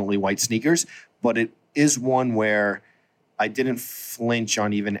predominantly white sneakers, but it is one where I didn't flinch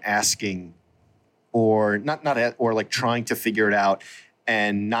on even asking. Or or like trying to figure it out,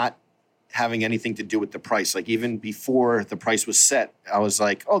 and not having anything to do with the price. Like even before the price was set, I was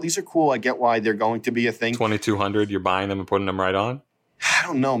like, "Oh, these are cool. I get why they're going to be a thing." 2,200. You're buying them and putting them right on. I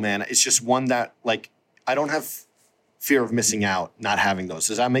don't know, man. It's just one that like I don't have fear of missing out, not having those.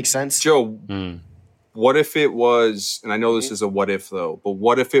 Does that make sense, Joe? What if it was? And I know this is a what if though, but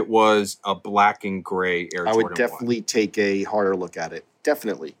what if it was a black and gray Air Jordan 1? I would definitely take a harder look at it.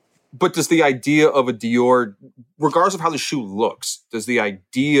 Definitely. But does the idea of a Dior, regardless of how the shoe looks, does the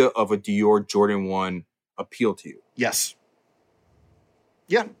idea of a Dior Jordan 1 appeal to you? Yes.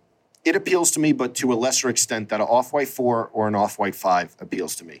 Yeah, it appeals to me, but to a lesser extent that an Off-White 4 or an Off-White 5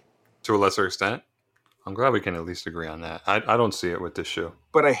 appeals to me. To a lesser extent? I'm glad we can at least agree on that. I don't see it with this shoe.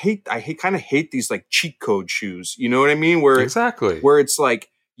 But I kind of hate these like cheat code shoes. You know what I mean? Where it's like,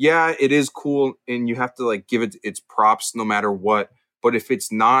 yeah, it is cool and you have to like give it its props no matter what. But if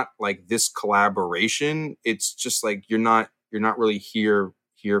it's not like this collaboration, it's just like you're not really here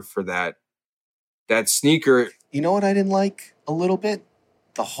for that sneaker. You know what I didn't like a little bit?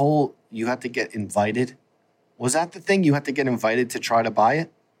 The whole you had to get invited. Was that the thing? You had to get invited to try to buy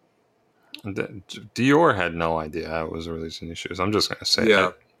it? Dior had no idea I was releasing these shoes. I'm just going to say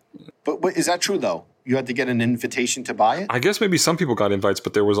that. But is that true though? You had to get an invitation to buy it? I guess maybe some people got invites,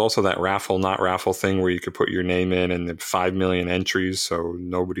 but there was also that raffle, not raffle thing where you could put your name in and 5 million entries. So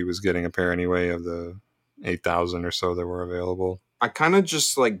nobody was getting a pair anyway of the 8,000 or so that were available. I kind of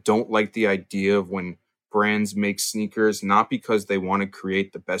just like don't like the idea of when brands make sneakers, not because they want to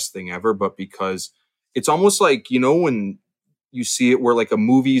create the best thing ever, but because it's almost like, you know, when you see it where like a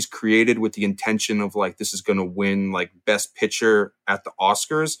movie is created with the intention of like this is going to win like best picture at the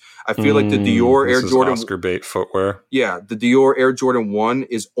Oscars. I feel like the Dior Air Jordan Oscar bait footwear. Yeah, the Dior Air Jordan 1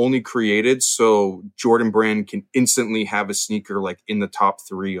 is only created so Jordan Brand can instantly have a sneaker like in the top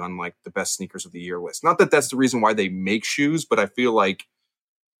 3 on like the best sneakers of the year list. Not that that's the reason why they make shoes, but I feel like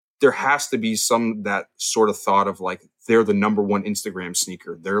there has to be that sort of thought of like, they're the number one Instagram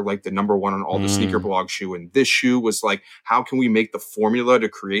sneaker. They're like the number one on all the sneaker blog shoe. And this shoe was like, how can we make the formula to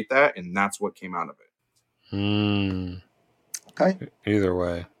create that? And that's what came out of it. Okay. Either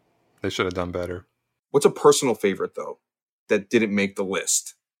way, they should have done better. What's a personal favorite though that didn't make the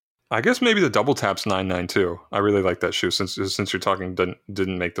list? I guess maybe the Double Taps 992. I really like that shoe. Since you're talking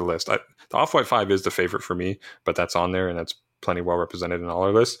didn't make the list. The Off-White 5 is the favorite for me, but that's on there and that's plenty well represented in all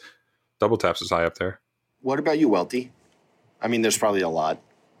our lists. Double Taps is high up there. What about you, Welty? I mean, there's probably a lot.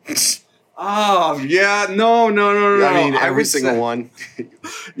 Oh, yeah. No. I mean, every single one.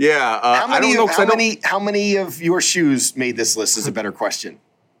 Yeah. How many of your shoes made this list is a better question.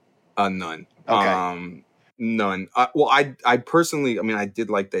 None. Okay. None. I personally, I mean, I did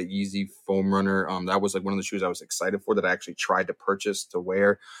like that Yeezy Foam Runner. That was like one of the shoes I was excited for that I actually tried to purchase to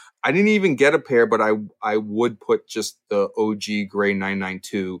wear. I didn't even get a pair, but I would put just the OG Gray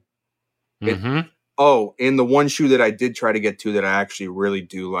 992. And the one shoe that I did try to get to that I actually really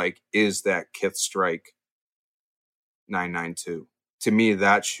do like is that Kith Strike 992. To me,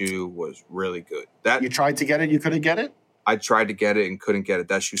 that shoe was really good. That you tried to get it, you couldn't get it? I tried to get it and couldn't get it.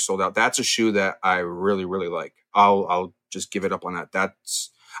 That shoe sold out. That's a shoe that I really, really like. I'll just give it up on that.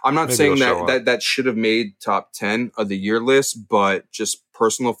 I'm not saying that should have made top 10 of the year list, but just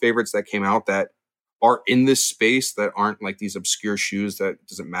personal favorites that came out that are in this space that aren't like these obscure shoes that it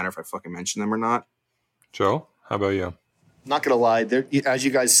doesn't matter if I fucking mention them or not. Joe, how about you? Not going to lie. As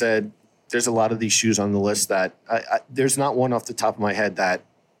you guys said, there's a lot of these shoes on the list that there's not one off the top of my head that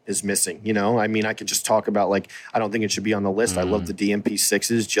is missing. You know, I mean, I could just talk about like, I don't think it should be on the list. I love the DMP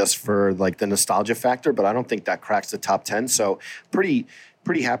 6s just for like the nostalgia factor, but I don't think that cracks the top 10. So pretty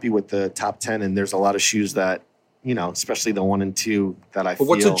happy with the top 10. And there's a lot of shoes that, you know, especially the 1 and 2 that I feel.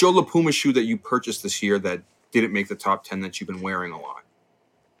 What's a Joe LaPuma shoe that you purchased this year that didn't make the top 10 that you've been wearing a lot?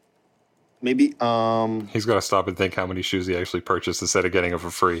 Maybe. He's got to stop and think how many shoes he actually purchased instead of getting them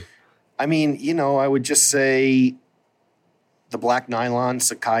for free. I mean, you know, I would just say the black nylon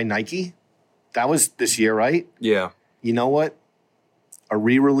Sacai Nike. That was this year, right? Yeah. You know what? A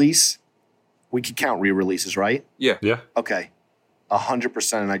re-release. We could count re-releases, right? Yeah. Yeah. Okay.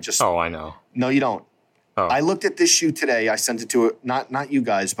 100%. And I just. Oh, I know. No, you don't. Oh. I looked at this shoe today. I sent it to not you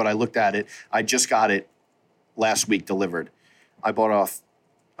guys, but I looked at it. I just got it last week delivered. I bought off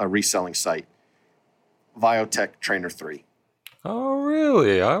a reselling site. Viotech Trainer 3. Oh,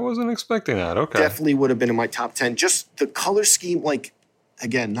 really? I wasn't expecting that. Okay. Definitely would have been in my top 10. Just the color scheme, like,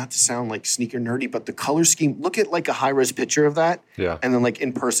 again, not to sound like sneaker nerdy, but the color scheme, look at like a high-res picture of that. Yeah. And then like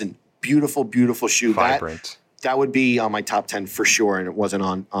in person, beautiful, beautiful shoe. Vibrant. That would be on my top 10 for sure, and it wasn't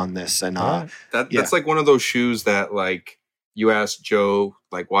on this. And that's like one of those shoes that like you ask Joe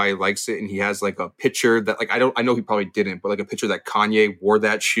like why he likes it, and he has like a picture that like I know he probably didn't, but like a picture that Kanye wore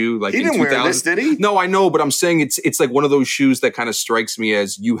that shoe like he in didn't 2000. wear this, did he? No, I know, but I'm saying it's like one of those shoes that kind of strikes me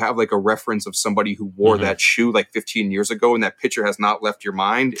as you have like a reference of somebody who wore that shoe like 15 years ago, and that picture has not left your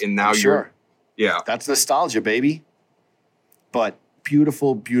mind, and now that's nostalgia, baby. But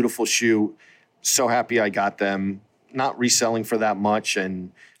beautiful, beautiful shoe. So happy I got them. Not reselling for that much.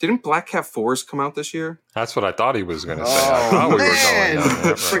 And didn't Black Cat 4s come out this year? That's what I thought he was going to say. I thought we were going down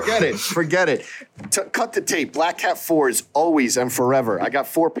there. Forget it. Cut the tape. Black Cat 4s always and forever. I got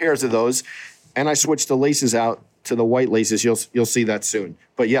 4 pairs of those, and I switched the laces out to the white laces. You'll see that soon.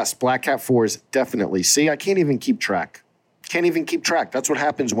 But yes, Black Cat 4s definitely. See, I can't even keep track. That's what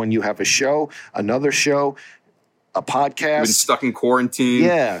happens when you have a show, another show, a podcast. You've been stuck in quarantine.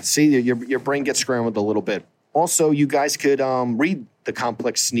 Yeah. See, your brain gets scrambled a little bit. Also, you guys could read the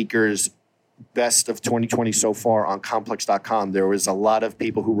Complex Sneakers best of 2020 so far on complex.com. There was a lot of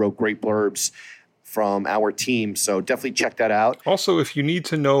people who wrote great blurbs from our team, so definitely check that out. Also, if you need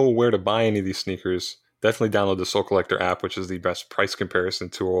to know where to buy any of these sneakers, definitely download the Soul Collector app, which is the best price comparison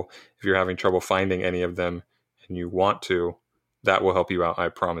tool. If you're having trouble finding any of them and you want to, that will help you out, I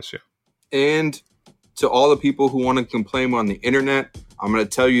promise you. And to all the people who want to complain on the internet, I'm going to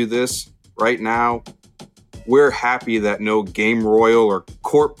tell you this right now. We're happy that no Game Royal or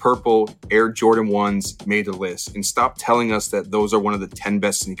Court Purple Air Jordan 1s made the list. And stop telling us that those are one of the 10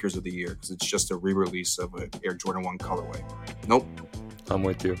 best sneakers of the year, because it's just a re-release of an Air Jordan 1 colorway. Nope. I'm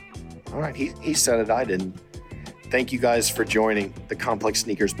with you. All right. He said it. I didn't. Thank you guys for joining the Complex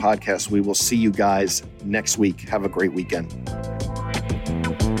Sneakers podcast. We will see you guys next week. Have a great weekend.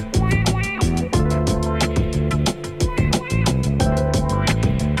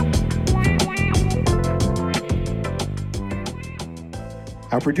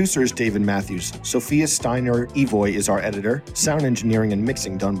 Our producer is David Matthews. Sophia Steiner Evoy is our editor. Sound engineering and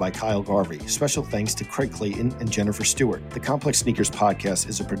mixing done by Kyle Garvey. Special thanks to Craig Clayton and Jennifer Stewart. The Complex Sneakers Podcast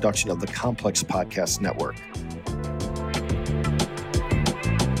is a production of the Complex Podcast Network.